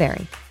results may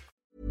vary.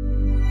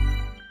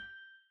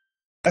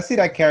 I see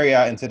that carry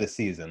out into the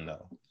season,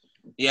 though.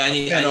 Yeah, I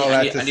need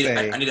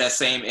that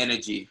same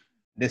energy.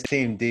 This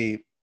team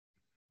deep.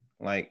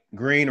 Like,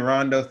 Green,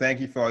 Rondo, thank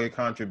you for all your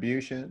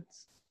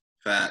contributions.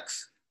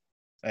 Facts.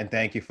 And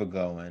thank you for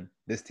going.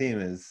 This team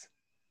is,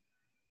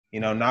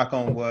 knock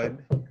on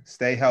wood,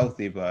 stay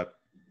healthy, but.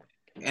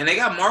 And they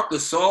got Marc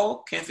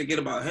Gasol. Can't forget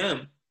about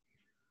him.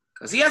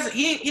 Because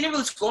he didn't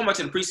really score much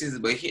in the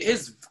preseason, but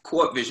his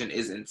court vision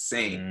is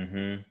insane.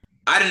 Mm-hmm.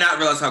 I did not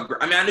realize how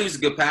great. I mean, I knew he was a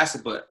good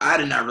passer, but I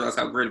did not realize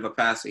how great of a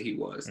passer he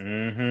was.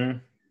 Mm-hmm.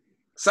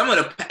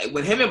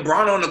 With him and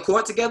Bron on the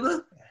court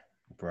together,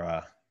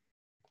 bruh,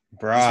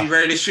 he's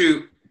ready to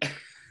shoot.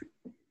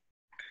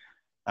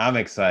 I'm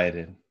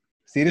excited.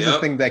 See, this is the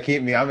thing that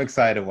keep me. I'm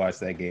excited to watch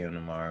that game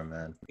tomorrow,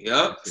 man.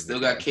 Yep. Still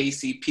got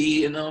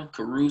KCP in them.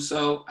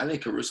 Caruso. I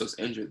think Caruso's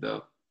injured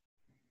though.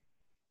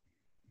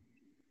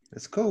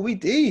 It's cool. We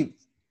deep.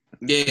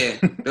 Yeah,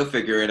 they'll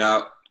figure it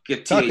out.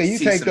 Get Tucker, you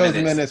take those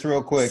minutes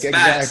real quick.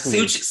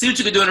 Exactly. See what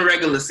you can do in the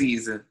regular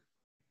season.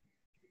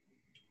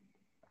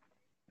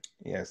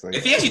 Yeah, so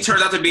if he actually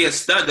turns out to be a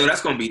stud, though,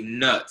 that's going to be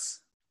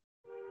nuts.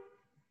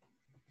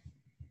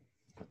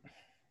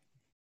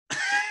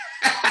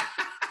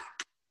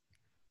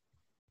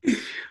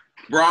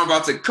 Bron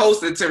about to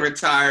coast into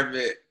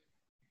retirement.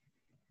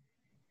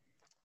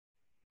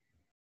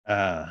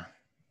 Yeah.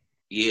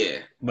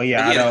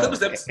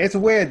 But it's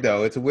weird,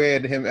 though. It's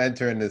weird him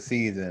entering the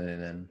season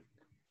and then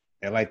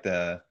they're like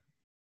the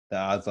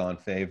odds-on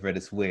favorite.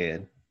 It's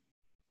weird.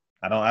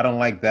 I don't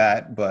like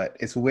that, but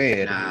it's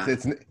weird. Nah.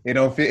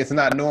 It's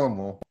not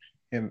normal.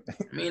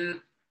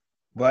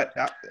 But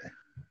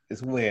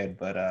it's weird.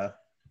 But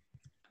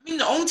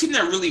the only team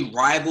that really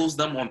rivals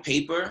them on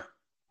paper,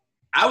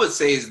 I would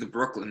say, is the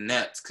Brooklyn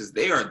Nets because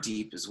they are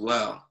deep as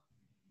well.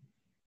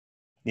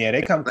 Yeah,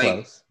 they come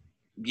close.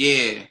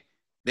 Yeah,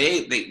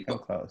 they come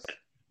close.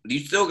 You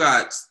still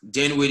got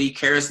Dinwiddie,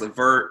 Karis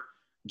LeVert,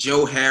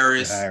 Joe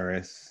Harris,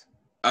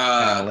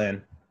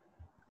 Allen,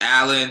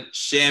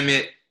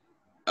 Shamet.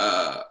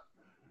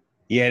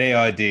 Yeah, they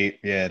are deep.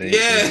 Yeah, so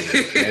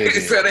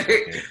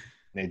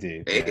They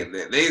do.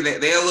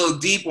 They're a little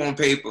deep on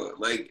paper,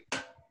 like.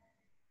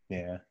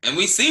 Yeah. And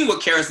we seen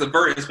what Karis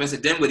LeVert and Spencer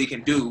Dinwiddie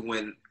can do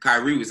when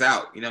Kyrie was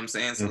out. You know what I'm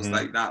saying? So it's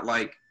like not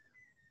like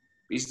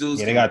these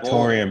dudes. Yeah, they got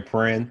Taurean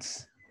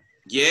Prince.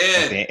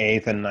 Yeah. The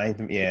 8th and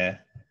 9th. Yeah.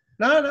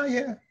 No,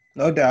 yeah.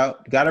 No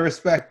doubt. Gotta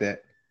respect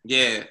it.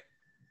 Yeah.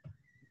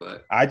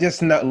 But I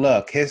just know,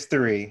 look,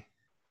 history.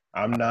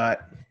 I'm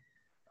not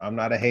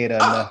a hater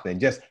of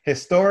nothing. Just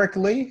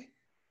historically,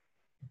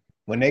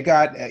 when they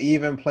got an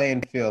even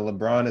playing field,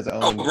 LeBron is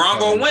owned. LeBron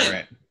gonna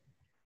win.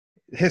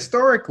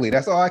 Historically,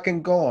 that's all I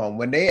can go on.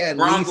 When they at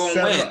LeBron least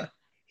gonna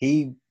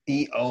win.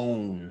 He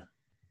owned.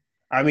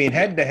 I mean,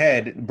 head to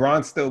head,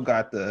 Bron still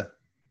got the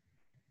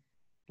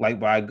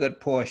by a good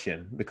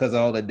portion because of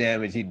all the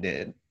damage he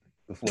did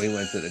before he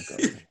went to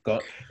the go.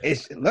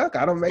 Look,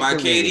 I don't make my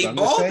the KD rules.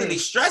 bald and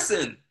he's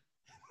stressing.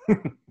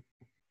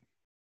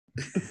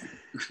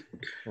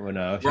 Well,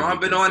 no,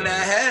 Bron been on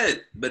that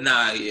head, but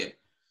yeah.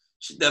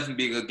 Should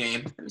definitely be a good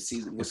game. Let me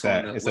see what's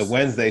on It's a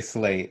Wednesday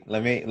slate.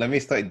 Let me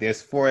start.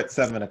 There's 4 at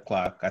 7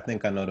 o'clock. I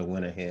think I know the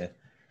winner here.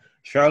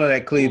 Charlotte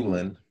at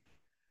Cleveland.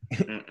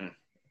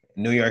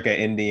 New York at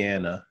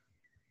Indiana.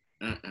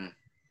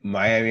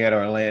 Miami at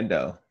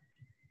Orlando.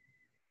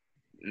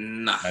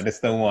 Nah. That's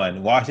the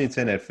one.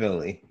 Washington at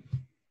Philly.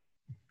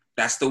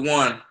 That's the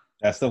one.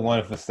 That's the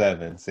one for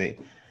 7. See,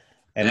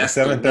 and the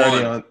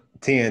 7:30 on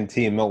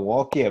TNT.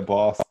 Milwaukee at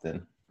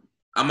Boston.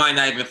 I might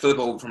not even flip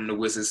over from the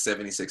Wizards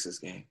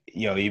 76ers game.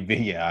 Yo,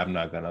 I'm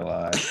not gonna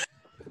lie.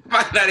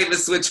 Might not even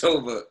switch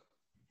over.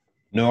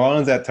 New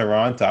Orleans at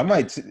Toronto. I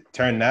might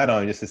turn that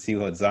on just to see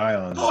what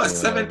Zion's doing.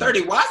 It's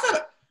 7:30. Why is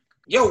that?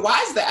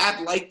 Why is the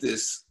app like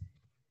this?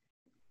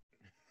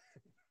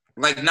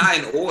 Like not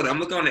in order. I'm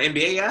looking on the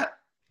NBA app.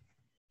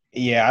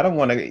 Yeah, I don't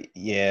want to.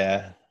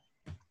 Yeah,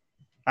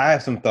 I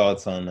have some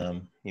thoughts on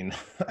them.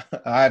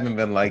 I haven't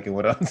been liking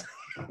what I'm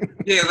saying.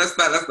 Yeah, let's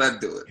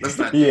not do it. Let's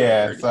not.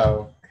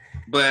 So.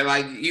 But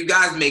like you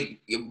guys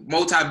make a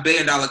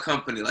multi-billion-dollar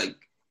company, like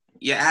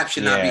your app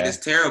should not be this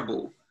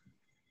terrible.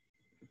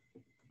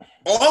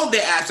 All the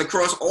apps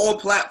across all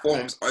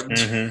platforms are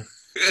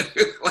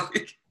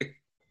like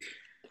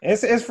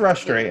it's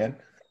frustrating.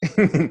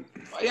 Why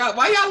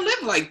y'all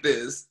live like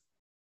this?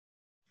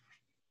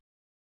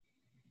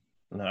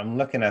 No, I'm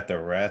looking at the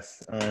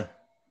rest.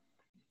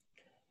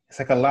 It's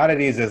like a lot of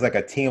these is like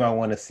a team I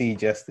want to see.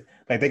 Just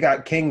like they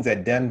got Kings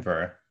at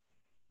Denver.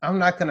 I'm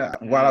not gonna.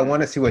 While I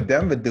want to see what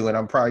Denver doing,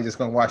 I'm probably just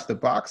gonna watch the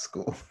box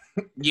score.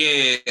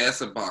 Yeah,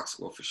 that's a box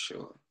score for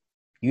sure.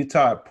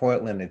 Utah at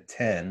Portland at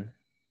 10.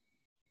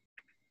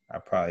 I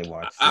probably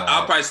watch that.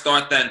 I'll probably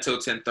start that until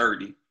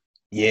 10:30.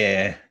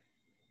 Yeah.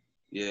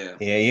 Yeah.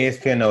 Yeah.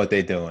 ESPN know what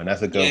they're doing.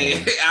 That's a good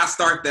one. I'll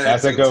start that.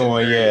 That's a good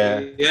one. Yeah.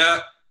 Yeah.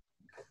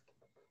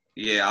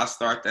 Yeah, I'll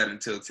start that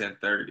until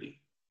 10:30.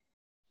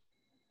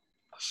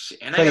 Oh, shit.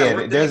 And I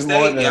got there's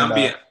more than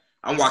enough.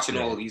 I'm watching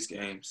all of these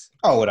games.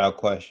 Oh, without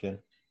question.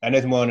 And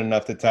there's more than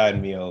enough to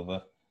tide me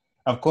over.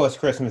 Of course,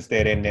 Christmas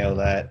Day, they nail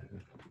that.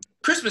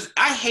 Christmas,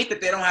 I hate that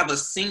they don't have a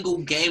single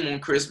game on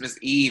Christmas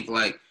Eve.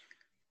 Like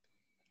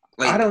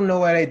I don't know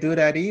why they do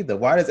that either.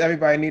 Why does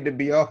everybody need to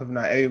be off if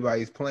not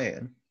everybody's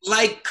playing?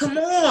 Like, come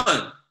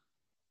on.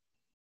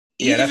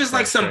 Even if it's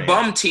like some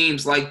bum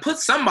teams, like put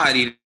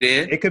somebody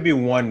there. It could be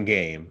one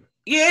game.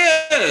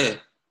 Yeah.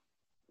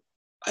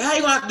 Like, how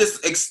you gonna have this?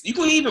 They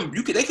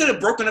could have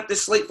broken up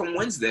this slate from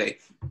Wednesday.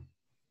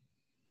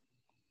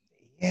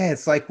 Yeah,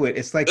 it's like the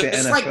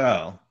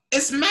NFL.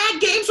 It's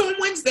mad games on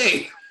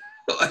Wednesday.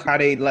 How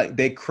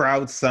they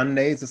crowd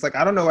Sundays. It's like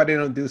I don't know why they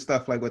don't do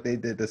stuff like what they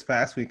did this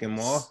past week in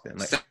more often.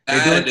 Like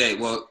Saturday,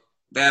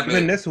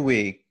 even this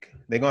week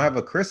they're gonna have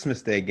a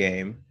Christmas Day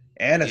game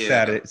and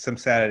some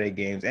Saturday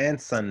games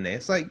and Sunday.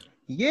 It's like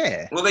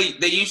Well,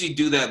 they usually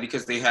do that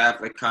because they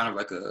have like kind of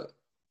like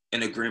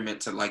an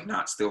agreement to like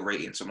not steal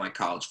ratings from like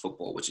college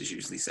football, which is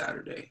usually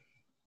Saturday.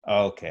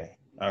 Okay.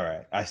 All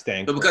right, I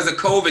stand. But because of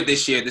COVID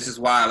this year, this is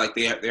why like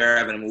they're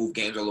having to move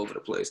games all over the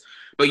place.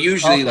 But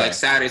usually like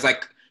Saturdays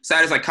like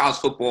college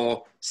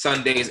football,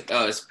 Sundays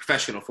is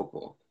professional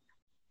football.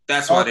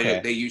 That's why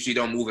they usually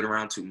don't move it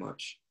around too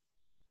much.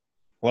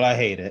 Well, I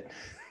hate it.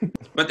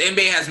 But the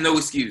NBA has no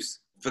excuse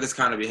for this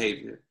kind of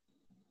behavior.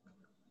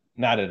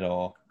 Not at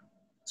all.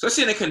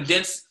 Especially in a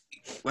condensed,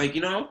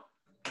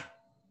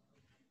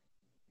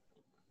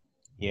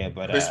 Yeah,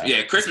 but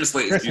Christmas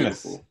slate is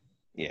beautiful.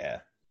 Yeah.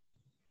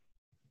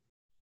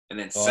 And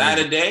then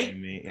Saturday.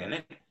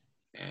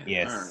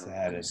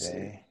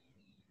 Saturday.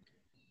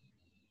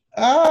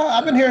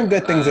 I've been hearing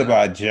good things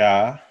about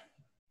Ja.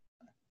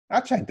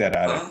 I'll check that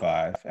out at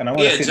 5. And I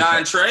want to see Ja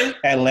and Trey.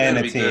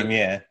 Atlanta team,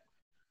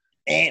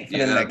 And for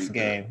the next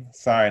game.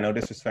 Sorry, no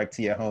disrespect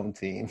to your home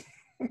team.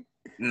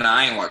 Nah,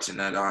 I ain't watching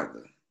that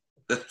either.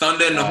 The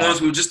Thunder and the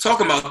Hornets, we were just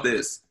talking about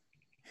this.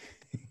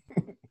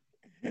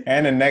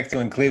 And the next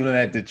one, Cleveland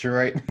at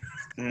Detroit.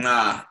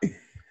 Nah.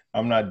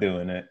 I'm not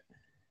doing it.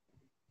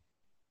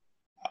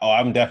 Oh,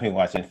 I'm definitely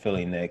watching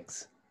Philly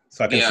Knicks.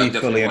 So I can see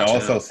Philly and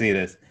also see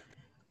this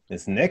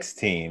Knicks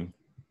team.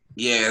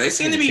 Yeah, they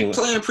seem to be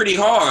playing pretty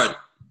hard.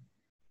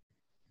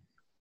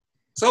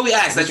 So we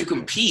asked that you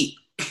compete.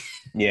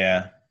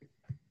 Yeah.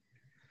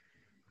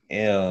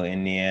 Ew,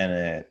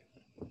 Indiana.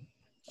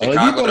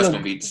 Chicago, that's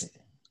gonna be.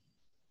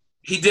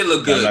 He did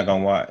look good. I'm not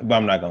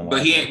gonna watch.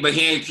 But he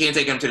ain't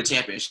taking him to the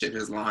championship.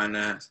 His lying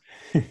ass.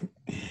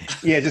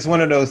 Yeah, just one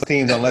of those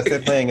teams. Unless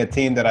they're playing a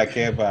team that I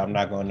care about, I'm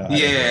not gonna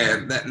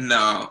know.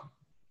 No.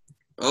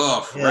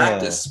 Oh,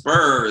 Raptors,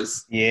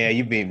 Spurs. Yeah,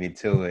 you beat me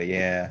to it.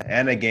 Yeah,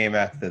 and a game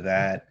after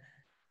that.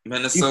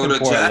 Minnesota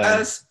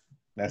Jazz.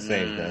 That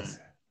saved us.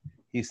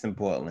 Houston,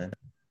 Portland.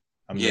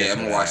 I'm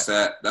gonna watch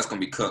that. That's gonna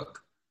be cooked.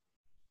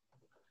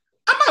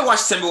 I might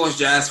watch Timberwolves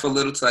Jazz for a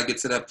little till I get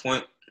to that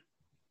point.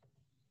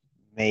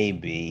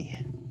 Maybe.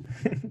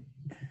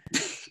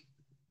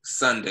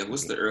 Sunday.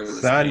 What's the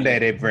earliest? Sunday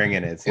they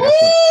bringing it. See,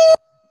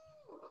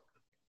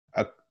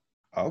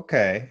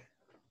 okay.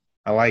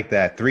 I like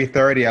that.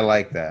 3:30. I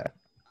like that.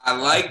 I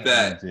like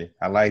that. Energy.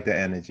 I like the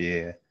energy.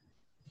 Yeah.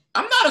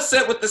 I'm not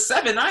upset with the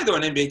 7 either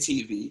on NBA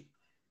TV.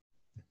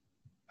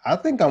 I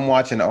think I'm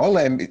watching all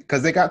of them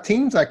because they got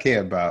teams I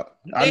care about.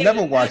 I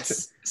never watched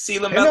it. See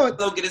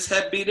LaMelo get his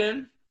head beat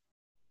in.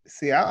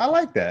 See, I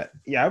like that.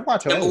 Yeah, I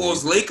watch all of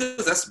Timberwolves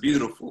Lakers. That's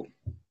beautiful.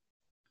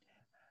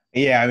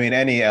 Yeah, I mean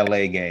any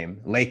LA game,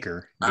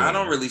 Laker. Game. I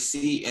don't really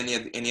see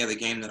any other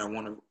game that I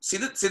want to see.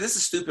 This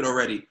is stupid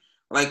already.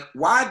 Like,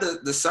 why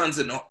the Suns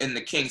and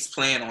the Kings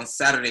playing on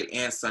Saturday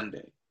and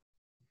Sunday?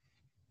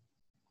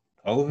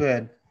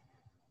 COVID.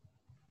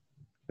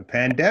 The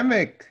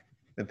pandemic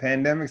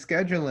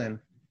scheduling.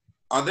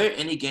 Are there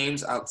any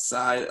games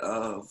outside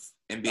of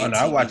NBA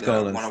I watch TV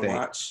Golden that I want State. to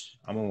watch?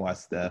 I'm gonna watch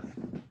Steph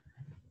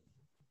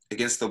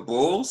against the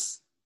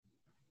Bulls.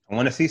 I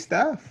want to see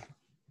Steph.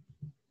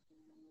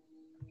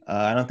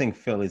 I don't think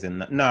Philly's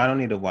in. No, I don't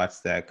need to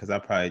watch that because I'll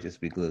probably just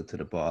be glued to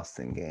the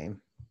Boston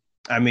game.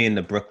 I mean,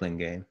 the Brooklyn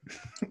game.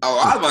 Oh,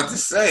 I was about to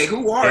say,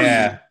 who are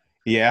you?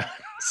 Yeah.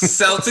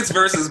 Celtics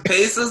versus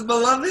Pacers,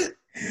 beloved?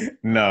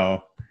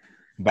 No.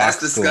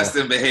 That's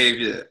disgusting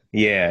behavior.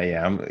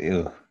 Yeah.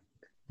 Ew.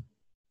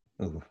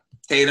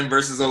 Tatum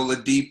versus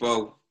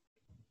Oladipo.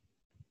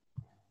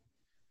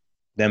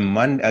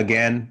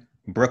 Then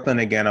Brooklyn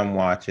again, I'm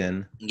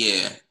watching.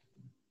 Yeah.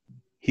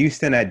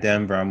 Houston at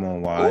Denver, I'm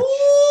going to watch.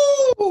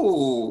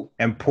 Ooh.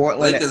 And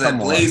Portland at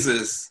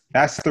Blazers.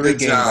 That's 3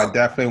 games I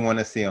definitely want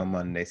to see on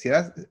Monday. See,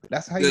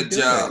 that's how you do it. Good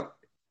job.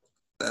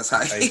 That's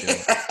how you do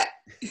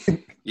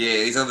it. Yeah,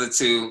 these other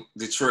two,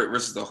 Detroit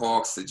versus the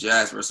Hawks, the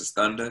Jazz versus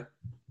Thunder.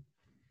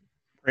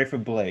 Pray for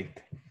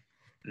Blake.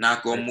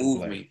 Not going to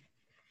move me.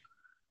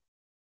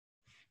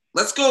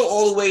 Let's go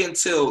all the way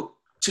until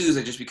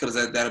Tuesday just because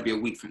that'll be a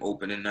week from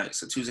opening night.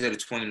 So Tuesday the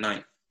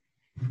 29th.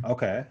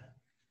 Okay.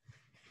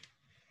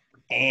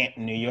 And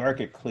New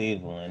York at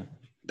Cleveland.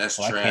 That's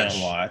trash. I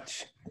can't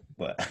watch,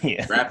 but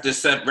yeah.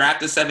 Raptors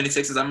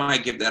 76ers. I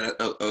might give that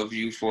a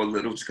view for a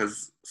little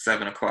because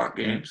 7:00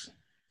 games.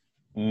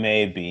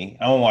 Maybe.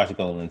 I won't watch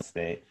Golden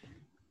State.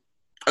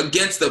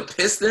 Against the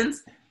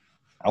Pistons?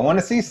 I want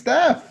to see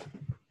Steph.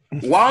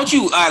 Why don't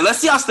you let's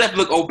see how Steph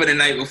look open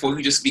tonight before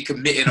you just be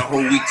committing a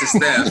whole week to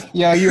Steph.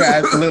 Yo, you're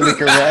absolutely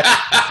correct.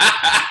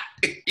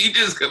 You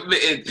just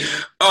committed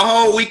a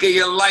whole week of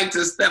your life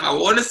to Steph. I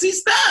want to see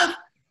Steph.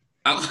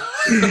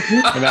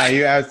 No,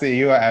 you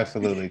are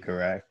absolutely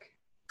correct.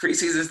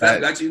 Preseason Steph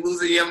got you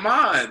losing your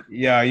mind.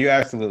 Yeah, you're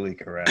absolutely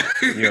correct.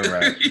 You're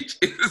right. You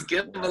just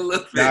give him a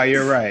little bit. No,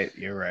 you're right.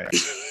 You're right.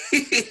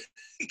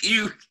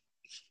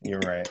 You're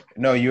right.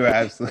 No, you are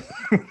absolutely.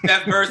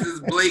 Steph versus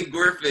Blake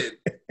Griffin.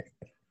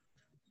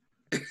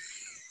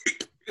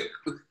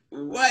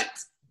 What?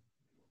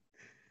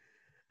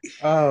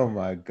 Oh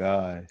my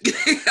God.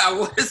 I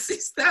want to see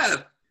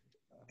Steph.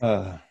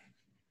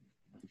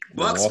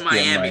 Bucks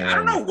Miami. I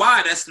don't know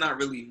why that's not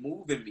really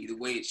moving me the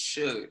way it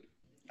should.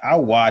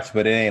 I'll watch,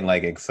 but it ain't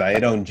like exciting. It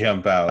don't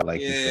jump out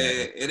like you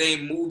said. It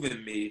ain't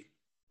moving me.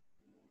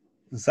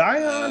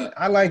 Zion,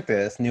 I like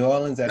this. New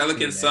Orleans at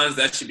Pelicans Suns,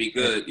 that should be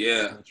good.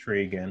 Yeah.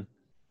 Intriguing.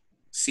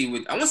 I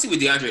want to see what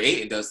DeAndre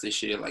Ayton does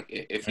this year. Like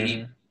if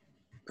he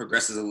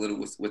progresses a little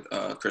with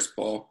Chris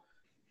Paul.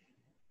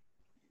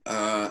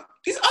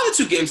 These other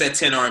 2 games at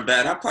 10 aren't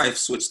bad. I'll probably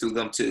switch through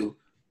them too.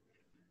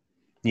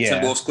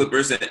 Yeah. Timberwolves,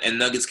 Clippers, and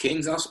Nuggets,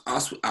 Kings. I'll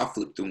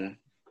flip through them.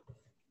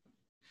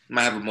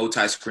 Might have a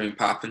multi-screen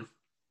popping.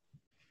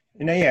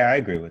 Yeah, I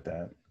agree with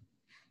that.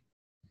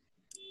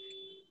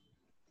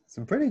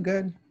 Some pretty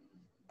good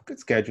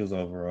schedules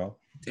overall.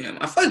 Damn,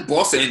 I feel like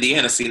Boston and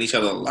Indiana seeing each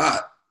other a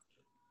lot.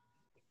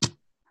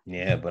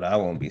 Yeah, but I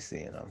won't be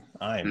seeing them.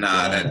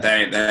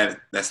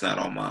 That's not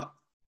on my.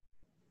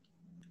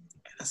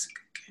 That's a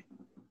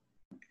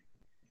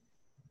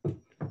good game.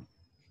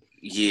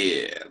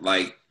 Yeah,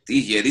 like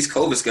these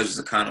COVID schedules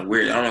are kind of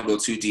weird. I don't want to go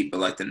too deep, but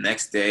like the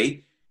next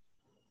day,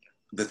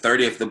 the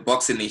 30th, the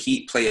Bucks and the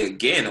Heat play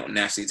again on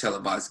nationally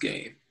televised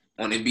game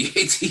on NBA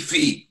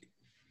TV.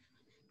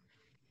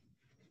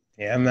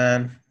 Yeah,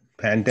 man.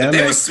 Pandemic. But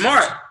they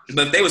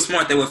were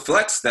smart. They would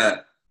flex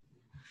that.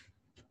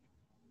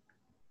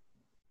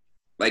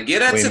 Like get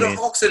that to the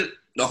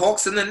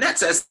Hawks and the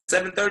Nets at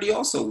 7:30.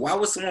 Also, why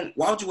would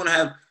you want to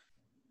have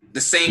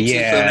the same team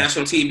for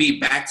national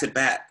TV back to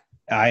back?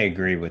 I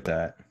agree with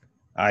that.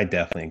 I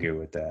definitely agree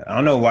with that. I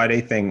don't know why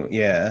they think,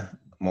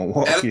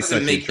 Milwaukee is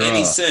such a draw. That doesn't make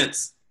any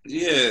sense.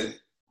 Yeah.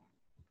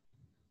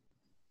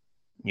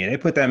 Yeah, they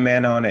put that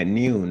man on at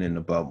noon in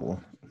the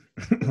bubble.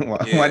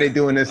 Why they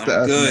doing this to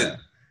us now?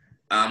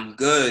 I'm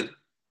good.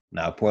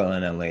 Nah,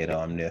 Portland and LA, though.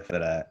 I'm there for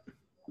that.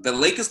 The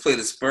Lakers play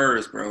the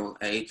Spurs, bro,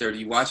 at 8:30.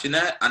 You watching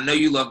that? I know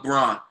you love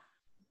Bron.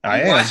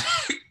 I am.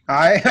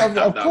 I am,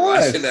 of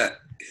course. Watching that.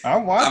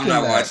 I'm watching that.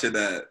 I'm not watching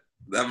that.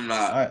 I'm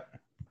not.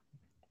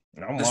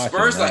 The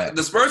Spurs,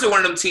 the Spurs are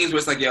one of them teams where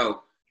it's like,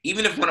 yo,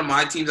 even if one of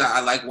my teams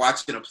I like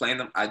watching or playing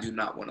them, I do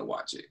not want to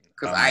watch it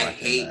because I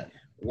hate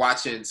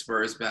watching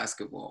Spurs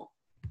basketball.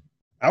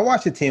 I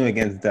watch a team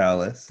against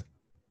Dallas.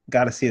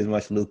 Got to see as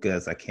much Luka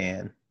as I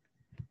can.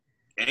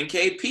 And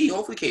KP.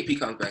 Hopefully KP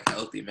comes back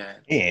healthy, man.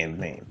 He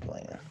ain't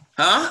playing.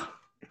 Huh?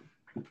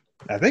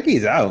 I think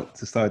he's out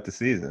to start the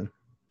season.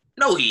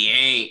 No, he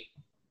ain't.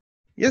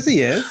 Yes,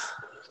 he is.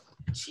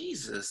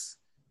 Jesus.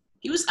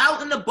 He was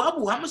out in the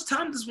bubble. How much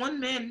time does one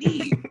man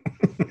need?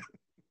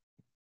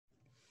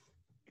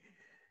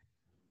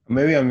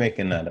 Maybe I'm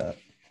making that up.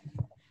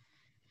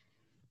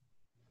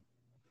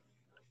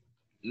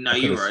 No,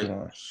 you're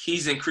right.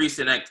 He's increased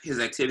in his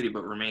activity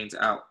but remains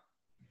out.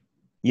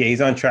 Yeah,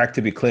 he's on track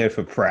to be cleared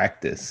for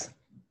practice.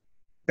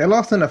 They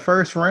lost in the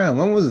first round.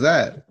 When was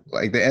that?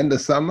 Like the end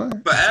of summer?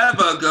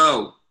 Forever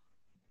ago.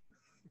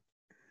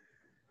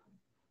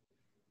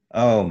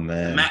 Oh,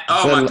 man. My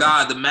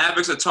God. The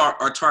Mavericks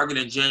are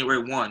targeting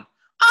January 1. Oh,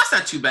 that's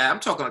not too bad.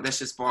 I'm talking like that's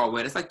just far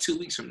away. That's like 2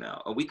 weeks from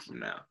now, a week from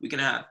now, week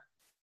and a half.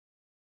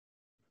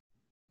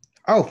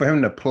 Oh, for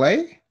him to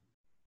play?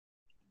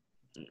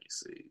 Let me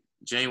see.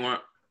 January.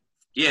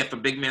 Yeah, for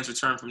big man's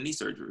return from knee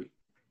surgery.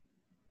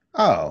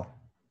 Oh.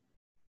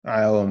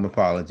 I owe him an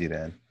apology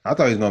then. I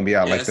thought he was going to be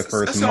out like the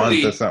first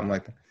month or something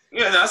like that.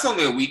 Yeah, that's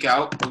only a week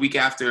out. A week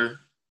after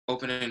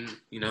opening,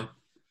 Yeah.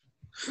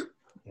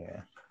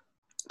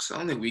 It's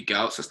only a week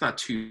out, so it's not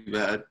too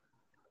bad.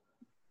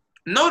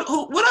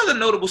 What other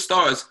notable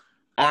stars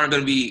aren't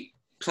going to be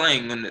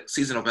playing when the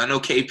season opens? I know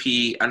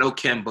KP. I know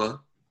Kemba.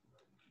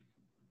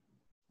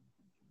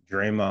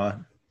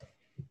 Draymond.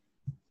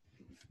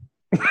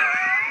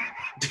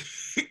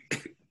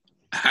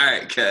 All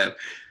right, Kev.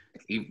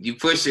 You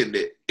pushing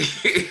it.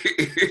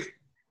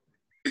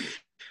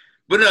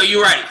 But no,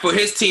 you're right. For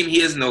his team,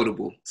 he is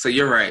notable. So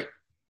you're right.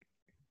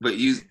 But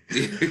you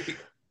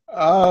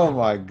oh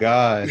my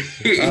God.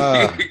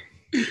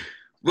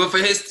 But for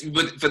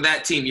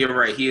that team, you're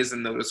right. He is a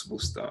noticeable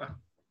star.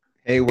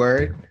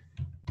 Hayward.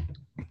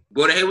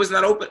 Gordon Hayward's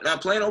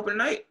not playing open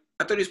night?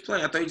 I thought he was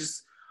playing. I thought he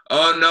just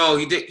oh no,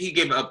 he did. He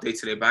gave an update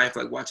today, but I didn't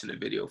feel like watching the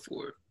video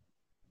for it.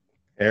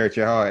 Eric,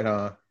 your heart,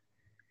 huh?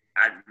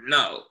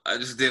 I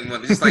just didn't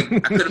want to. Just like I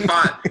couldn't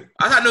find.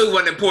 I knew it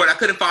wasn't important. I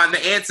couldn't find the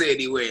answer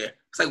anywhere.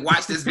 It's like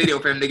watch this video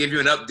for him to give you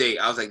an update.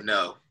 I was like,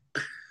 no.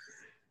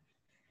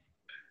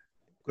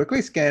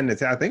 Quickly scan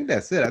this. I think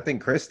that's it. I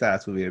think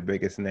Kristaps will be the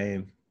biggest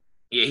name.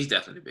 Yeah, he's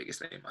definitely the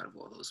biggest name out of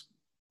all those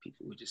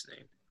people we just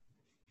named.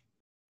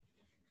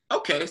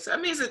 Okay, so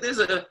that means that there's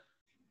a.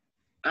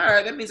 All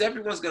right, that means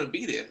everyone's gonna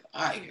be there.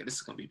 All right, this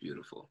is gonna be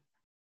beautiful.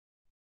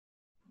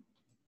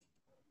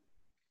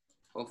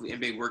 Hopefully,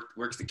 NBA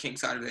works the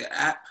kinks out of their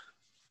app.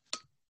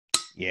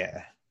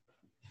 Yeah.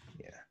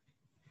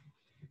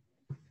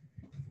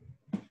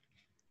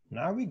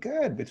 Now we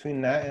good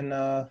between that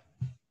and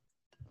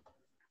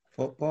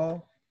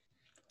football.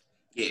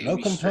 Yeah, no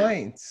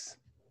complaints.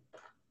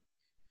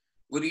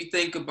 What do you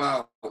think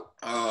about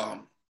the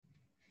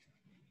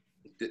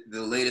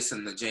latest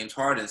in the James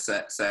Harden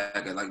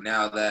saga? Like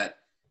now that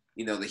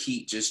the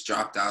Heat just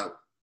dropped out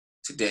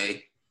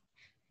today,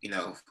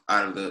 out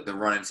of the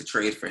run-in to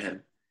trade for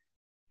him.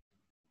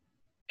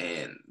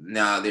 And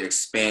now they're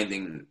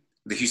expanding.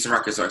 The Houston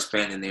Rockets are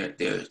expanding their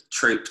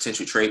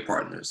potential trade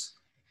partners.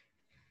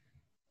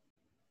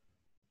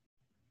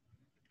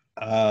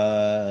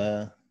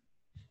 For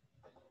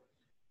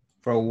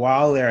a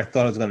while there, I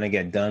thought it was going to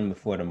get done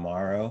before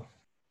tomorrow,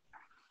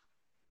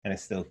 and it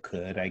still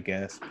could, I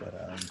guess.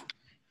 But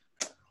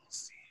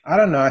I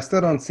don't know. I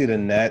still don't see the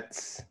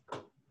Nets.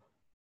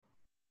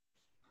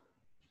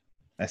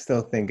 I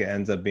still think it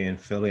ends up being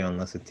Philly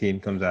unless a team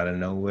comes out of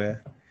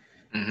nowhere.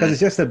 Because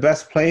it's just the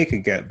best play you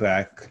could get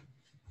back.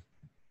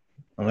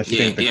 Unless you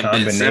think the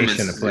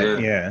combination of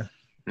play. Yeah.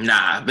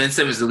 Nah, Ben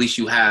Simmons, at least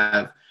you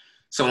have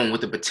someone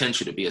with the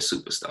potential to be a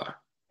superstar.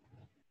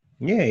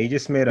 Yeah, he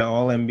just made an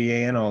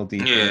all-NBA and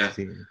all-defense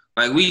team.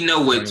 Like, we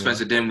know what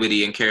Spencer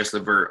Dinwiddie and Karis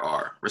LeVert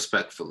are,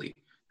 respectfully.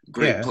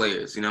 Great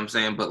players, you know what I'm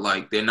saying? But,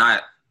 like, they're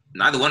not –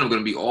 neither one of them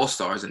going to be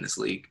all-stars in this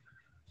league.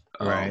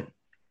 Right.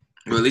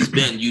 Or at least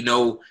Ben,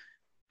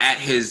 at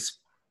his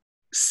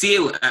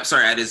ceiling –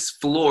 at his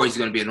floor, he's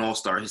going to be an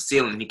all-star. His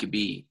ceiling, he could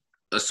be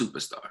a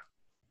superstar.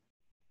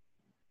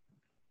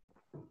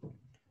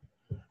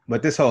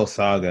 But this whole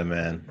saga,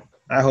 man,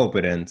 I hope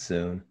it ends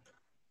soon.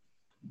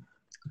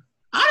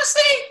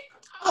 Honestly,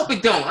 I hope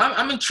it don't.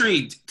 I'm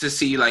intrigued to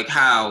see like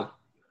how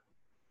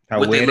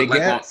weird it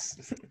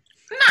gets.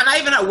 Not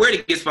even how weird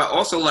it gets, but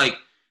also like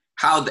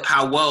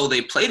how well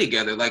they play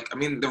together. Like, I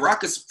mean, the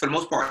Rockets for the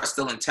most part are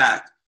still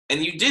intact,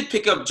 and you did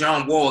pick up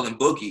John Wall and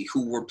Boogie,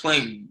 who were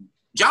playing.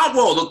 John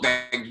Wall looked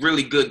like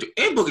really good,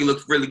 and Boogie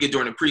looked really good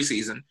during the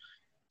preseason.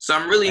 So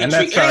I'm really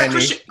intrigued. And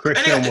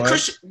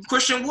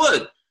Christian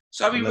Wood.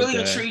 So I'll be really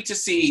intrigued to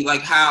see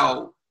like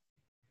how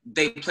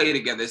they play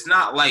together. It's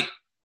not like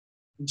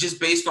just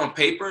based on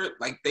paper.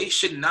 Like they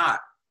should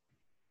not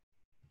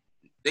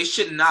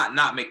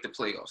make the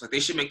playoffs. Like they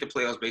should make the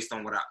playoffs based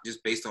on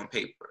just based on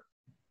paper.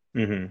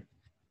 Mm-hmm.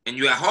 And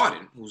you got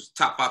Harden, who's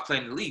top 5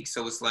 player in the league.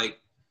 So it's like,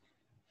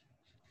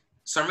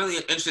 so I'm really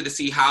interested to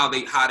see how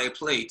they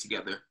play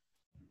together.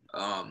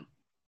 And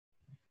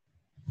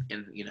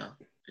you know,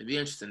 it'd be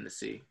interesting to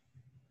see.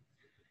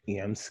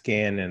 Yeah, I'm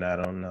scanning. I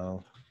don't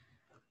know.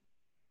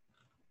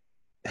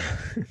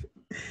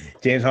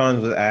 James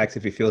Harden was asked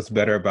if he feels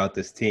better about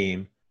this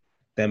team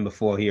than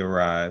before he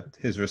arrived.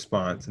 His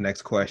response,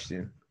 next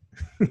question.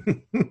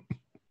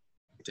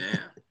 Damn.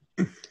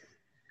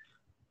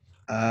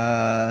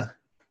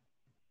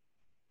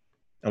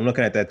 I'm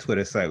looking at that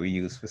Twitter site we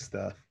use for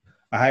stuff.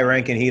 A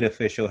high-ranking Heat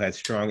official had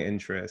strong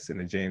interest in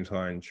the James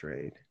Harden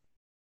trade.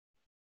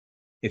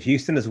 If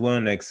Houston is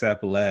willing to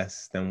accept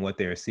less than what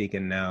they're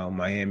seeking now,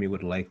 Miami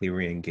would likely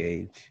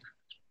re-engage.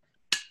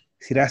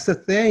 See, that's the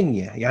thing.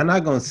 Yeah, y'all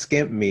not gonna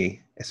skimp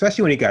me,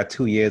 especially when you got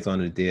 2 years on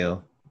the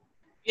deal.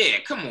 Yeah,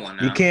 come on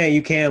now. You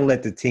can't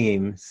let the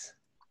teams,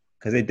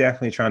 because they're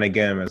definitely trying to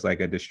get him as like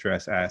a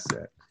distressed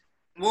asset.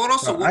 Well,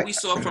 also what we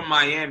saw from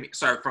Miami.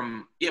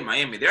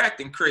 Miami. They're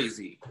acting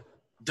crazy.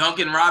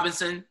 Duncan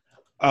Robinson.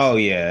 Oh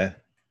yeah.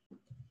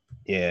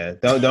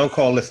 Don't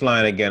call this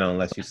line again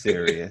unless you're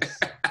serious.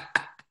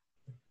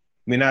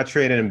 We're not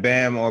trading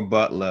Bam or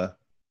Butler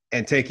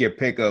and take your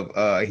pick of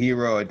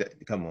Hero.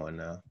 Come on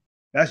now.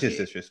 That's just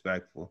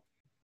disrespectful.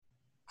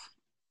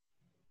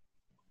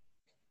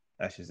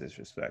 I thought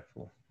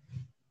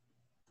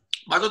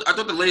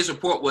the latest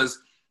report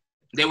was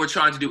they were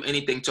trying to do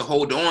anything to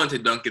hold on to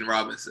Duncan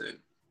Robinson.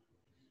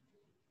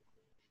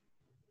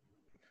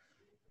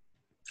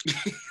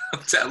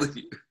 I'm telling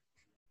you.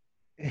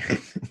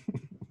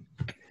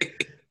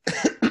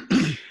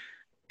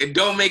 It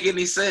don't make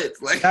any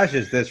sense. Like that's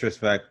just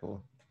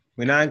disrespectful.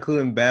 We're not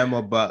including Bam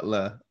or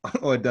Butler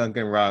or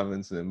Duncan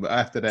Robinson, but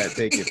after that,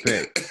 take your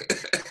pick.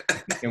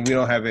 And we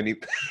don't have any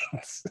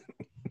picks.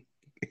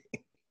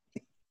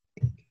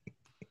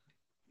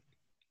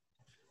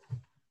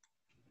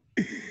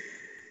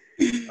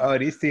 Oh,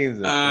 these teams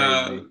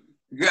are crazy.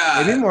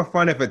 God. It'd be more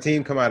fun if a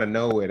team come out of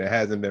nowhere that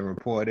hasn't been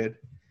reported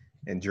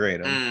and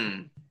trade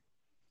them.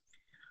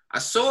 I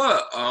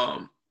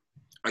saw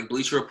like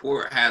Bleacher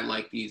Report had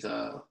like these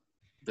the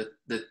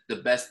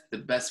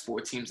best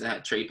 4 teams that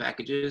had trade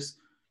packages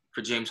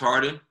for James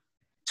Harden.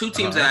 2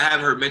 teams that I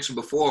haven't heard mentioned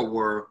before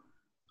were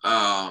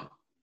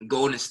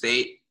Golden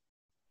State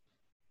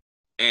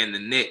and the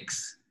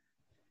Knicks.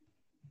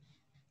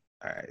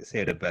 All right,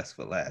 say the best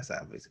for last,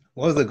 obviously.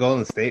 What was the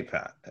Golden State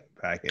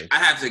package? I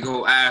have to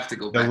go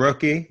the back.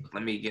 Rookie?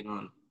 Let me get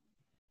on.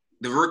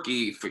 The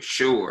rookie for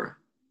sure.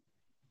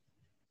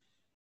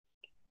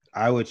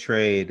 I would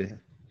trade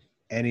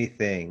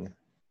anything.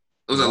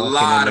 There was a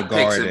lot of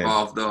picks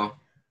involved, though.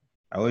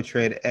 I would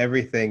trade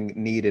everything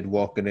needed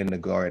walking in the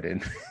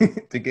Garden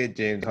to get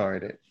James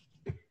Harden.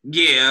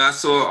 Yeah, I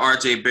saw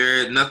RJ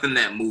Barrett. Nothing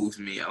that moves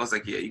me. I was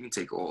like, yeah, you can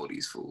take all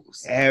these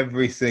fools.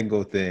 Every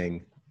single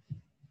thing.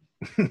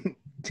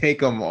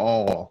 Take them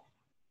all.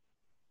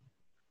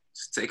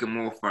 Just take them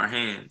off our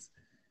hands.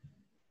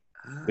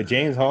 But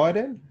James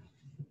Harden?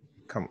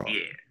 Come on.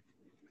 Yeah,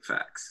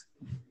 facts.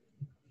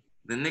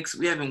 The Knicks,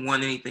 we haven't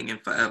won anything in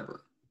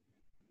forever.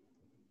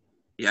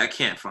 Yeah, I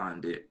can't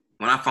find it.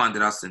 When I find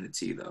it, I'll send it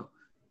to you, though.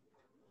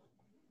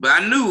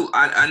 But I know,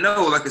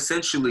 like,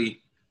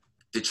 essentially,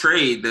 the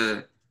trade,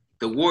 the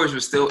Warriors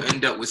would still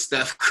end up with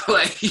Steph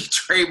Clay,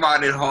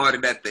 Draymond, and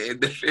Harden at the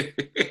end of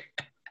it.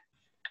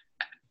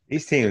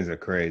 These teams are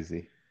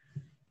crazy.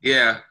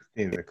 Yeah.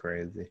 These teams are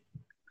crazy.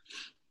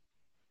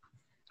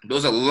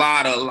 There's a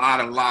lot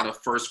of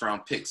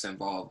first-round picks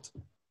involved.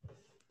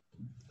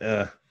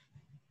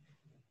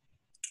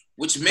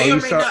 Which may or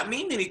may not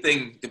mean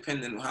anything,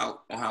 depending on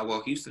how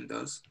well Houston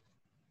does.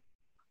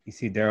 You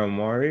see Daryl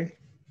Morey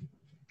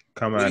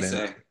come out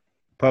and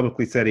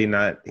publicly said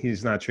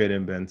he's not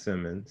trading Ben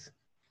Simmons.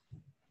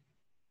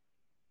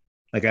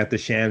 Like after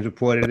Shams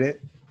reported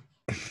it.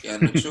 Yeah,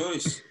 no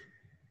choice.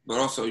 But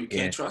also, you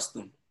can't trust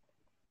them.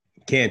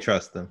 Can't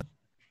trust them.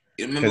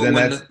 You remember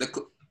when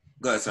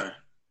go ahead, sorry.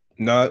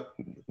 No,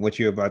 what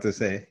you're about to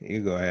say.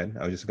 You go ahead.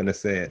 I was just going to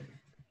say it.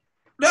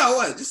 No,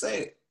 what? Just say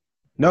it.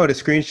 No, the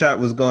screenshot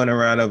was going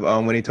around of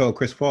when he told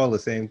Chris Paul the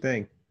same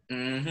thing.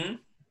 Mm-hmm.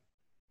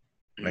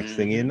 Next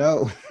thing you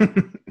know.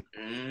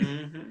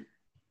 Mm-hmm.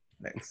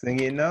 Next thing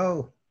you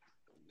know.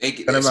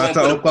 Someone about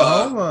to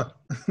Oklahoma.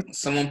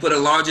 Someone put a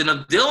large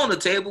enough deal on the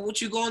table.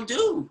 What you going to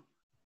do?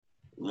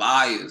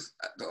 Liars.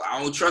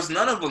 I don't trust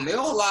none of them. They're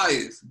all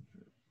liars.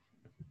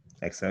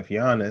 Except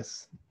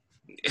Giannis.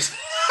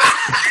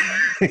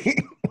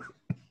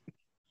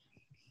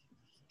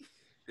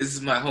 This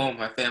is my home.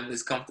 My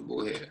family's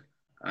comfortable here.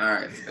 All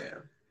right,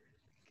 fam.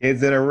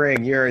 Kids in a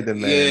ring. You heard the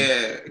man.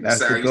 Yeah. That's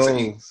the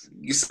goals.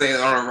 You say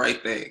all the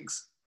right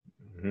things.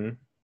 Mm-hmm.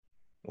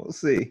 We'll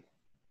see.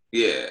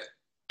 Yeah.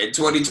 In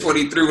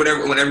 2023, when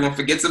everyone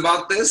forgets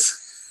about this,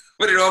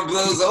 when it all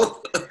blows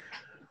over.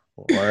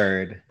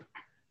 Word.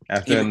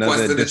 After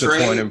another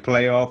disappointing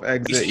playoff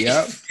exit,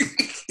 yep.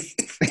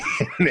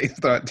 They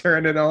start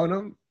turning on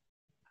them.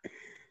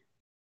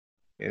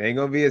 It ain't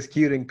gonna be as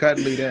cute and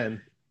cuddly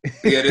then.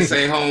 Yeah, this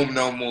ain't home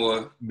no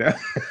more. No.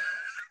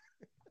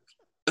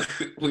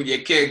 When your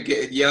kid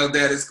get yelled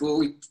at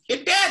school,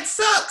 your dad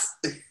sucks.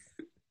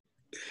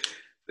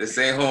 This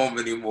ain't home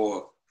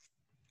anymore.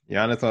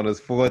 Giannis on his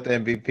 4th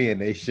MVP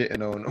and they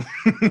shitting on him.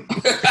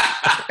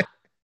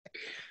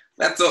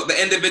 That's all.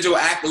 The individual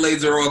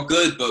accolades are all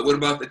good, but what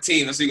about the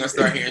team? So you're gonna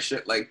start hearing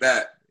shit like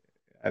that.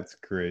 That's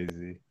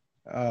crazy.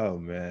 Oh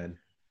man.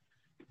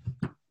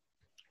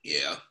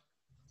 Yeah.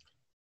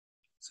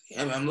 So,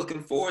 yeah, man, I'm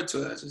looking forward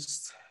to it.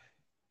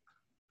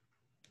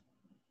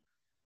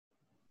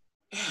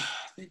 I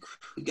think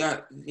we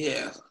got,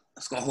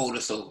 that's gonna hold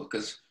us over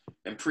because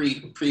in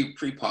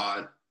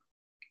pre-pod, I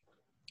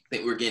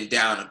think we're getting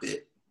down a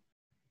bit.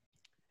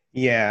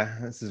 Yeah,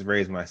 this has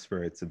raised my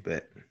spirits a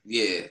bit.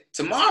 Yeah.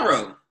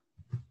 Tomorrow.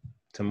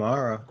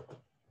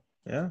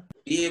 Yeah.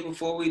 Be here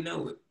before we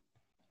know it.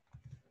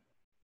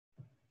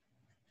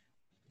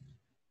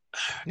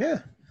 Yeah.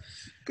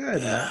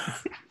 Good. Yeah.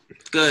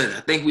 Good.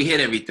 I think we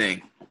hit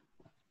everything.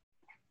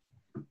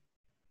 Do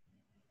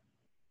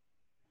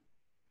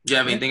you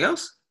have anything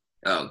else?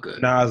 Oh,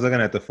 good. No, I was looking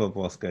at the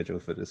football schedule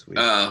for this week.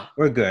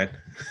 We're good.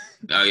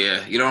 Oh,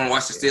 yeah. You don't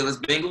watch the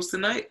Steelers-Bengals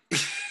tonight?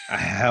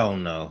 Hell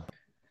no.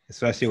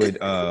 Especially with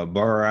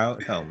Burrow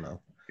out. Hell no.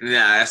 Nah,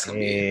 that's gonna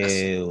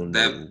be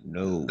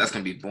no. That's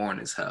gonna be boring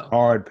as hell.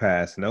 Hard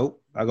pass.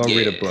 Nope. I'll go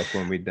read a book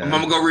when we're done.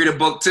 I'm gonna go read a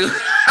book too.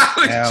 I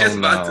was just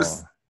about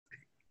to.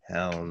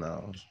 Hell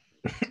no.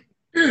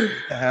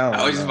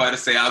 I was just about to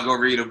say I'll go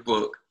read a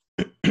book.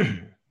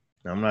 I'm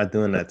not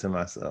doing that to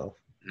myself.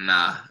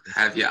 Nah,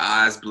 have your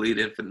eyes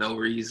bleeding for no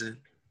reason.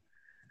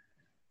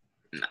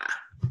 Nah.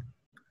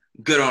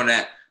 Good on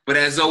that. But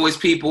as always,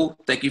 people,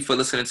 thank you for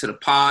listening to the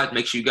pod.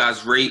 Make sure you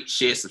guys rate,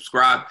 share,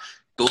 subscribe.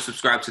 Go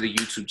subscribe to the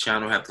YouTube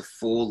channel. Have the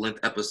full-length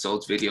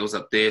episodes, videos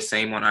up there.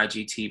 Same on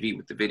IGTV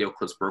with the video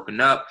clips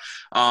broken up.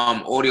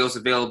 Audio is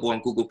available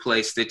on Google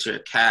Play, Stitcher,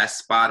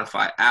 Cast,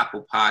 Spotify,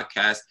 Apple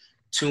Podcasts.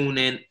 Tune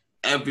in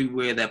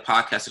everywhere that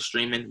podcasts are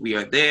streaming. We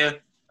are there.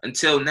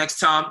 Until next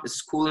time, this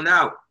is Cooling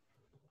Out.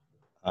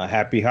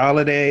 Happy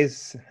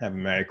holidays. Have a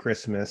Merry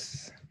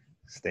Christmas.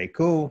 Stay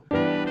cool.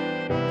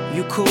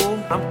 You cool,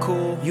 I'm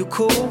cool. You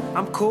cool,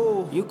 I'm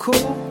cool. You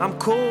cool, I'm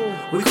cool.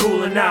 We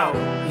coolin' out.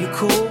 You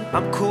cool,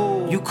 I'm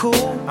cool. You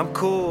cool, I'm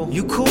cool.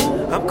 You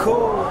cool, I'm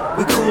cool.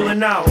 We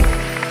coolin' out.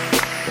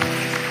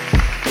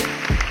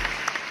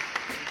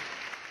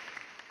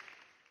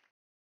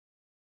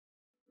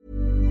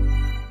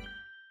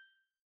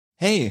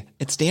 Hey,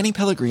 it's Danny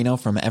Pellegrino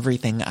from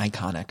Everything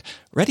Iconic.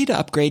 Ready to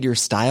upgrade your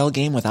style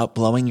game without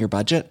blowing your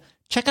budget?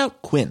 Check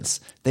out Quince.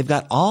 They've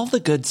got all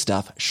the good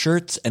stuff,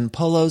 shirts and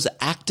polos,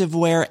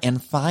 activewear,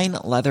 and fine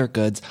leather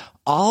goods,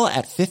 all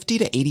at 50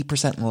 to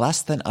 80%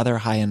 less than other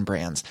high-end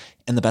brands.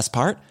 And the best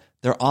part?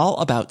 They're all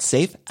about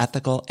safe,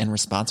 ethical, and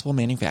responsible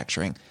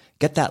manufacturing.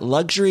 Get that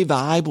luxury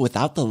vibe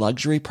without the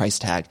luxury price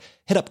tag.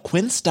 Hit up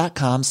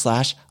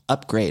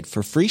quince.com/upgrade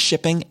for free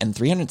shipping and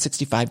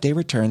 365-day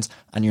returns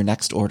on your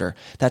next order.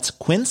 That's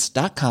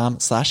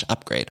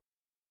quince.com/upgrade.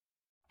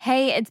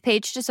 Hey, it's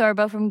Paige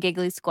DeSorbo from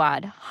Giggly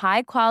Squad.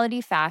 High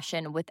quality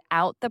fashion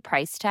without the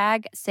price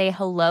tag. Say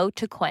hello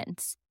to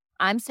Quince.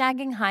 I'm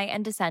snagging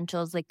high-end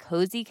essentials like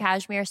cozy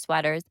cashmere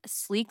sweaters,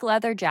 sleek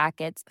leather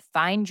jackets,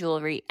 fine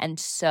jewelry, and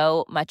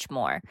so much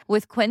more.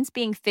 With Quince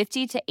being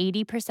 50 to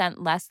 80%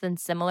 less than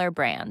similar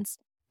brands.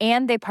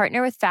 And they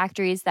partner with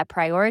factories that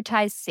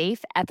prioritize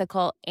safe,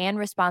 ethical, and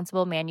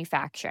responsible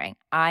manufacturing.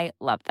 I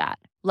love that.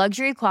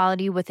 Luxury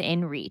quality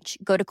within reach.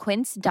 Go to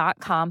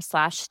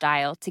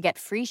quince.com/style to get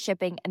free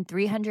shipping and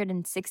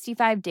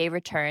 365-day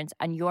returns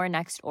on your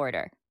next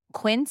order.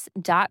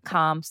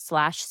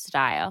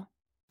 Quince.com/style.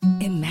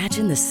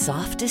 Imagine the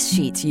softest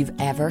sheets you've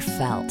ever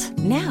felt.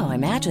 Now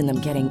imagine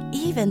them getting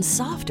even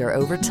softer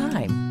over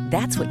time.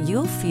 That's what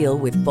you'll feel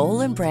with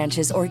Boll &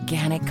 Branch's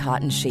organic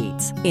cotton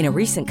sheets. In a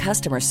recent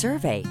customer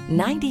survey,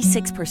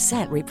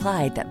 96%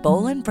 replied that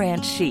Boll &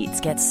 Branch sheets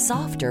get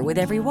softer with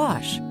every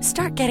wash.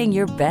 Start getting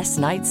your best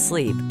night's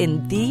sleep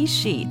in these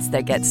sheets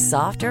that get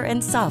softer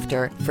and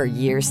softer for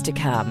years to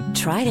come.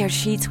 Try their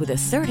sheets with a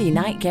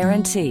 30-night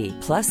guarantee.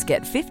 Plus,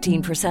 get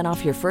 15%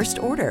 off your first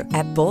order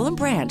at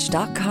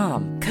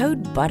bollandbranch.com.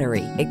 Code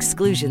BUTTERY.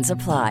 Exclusions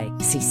apply.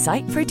 See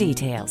site for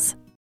details.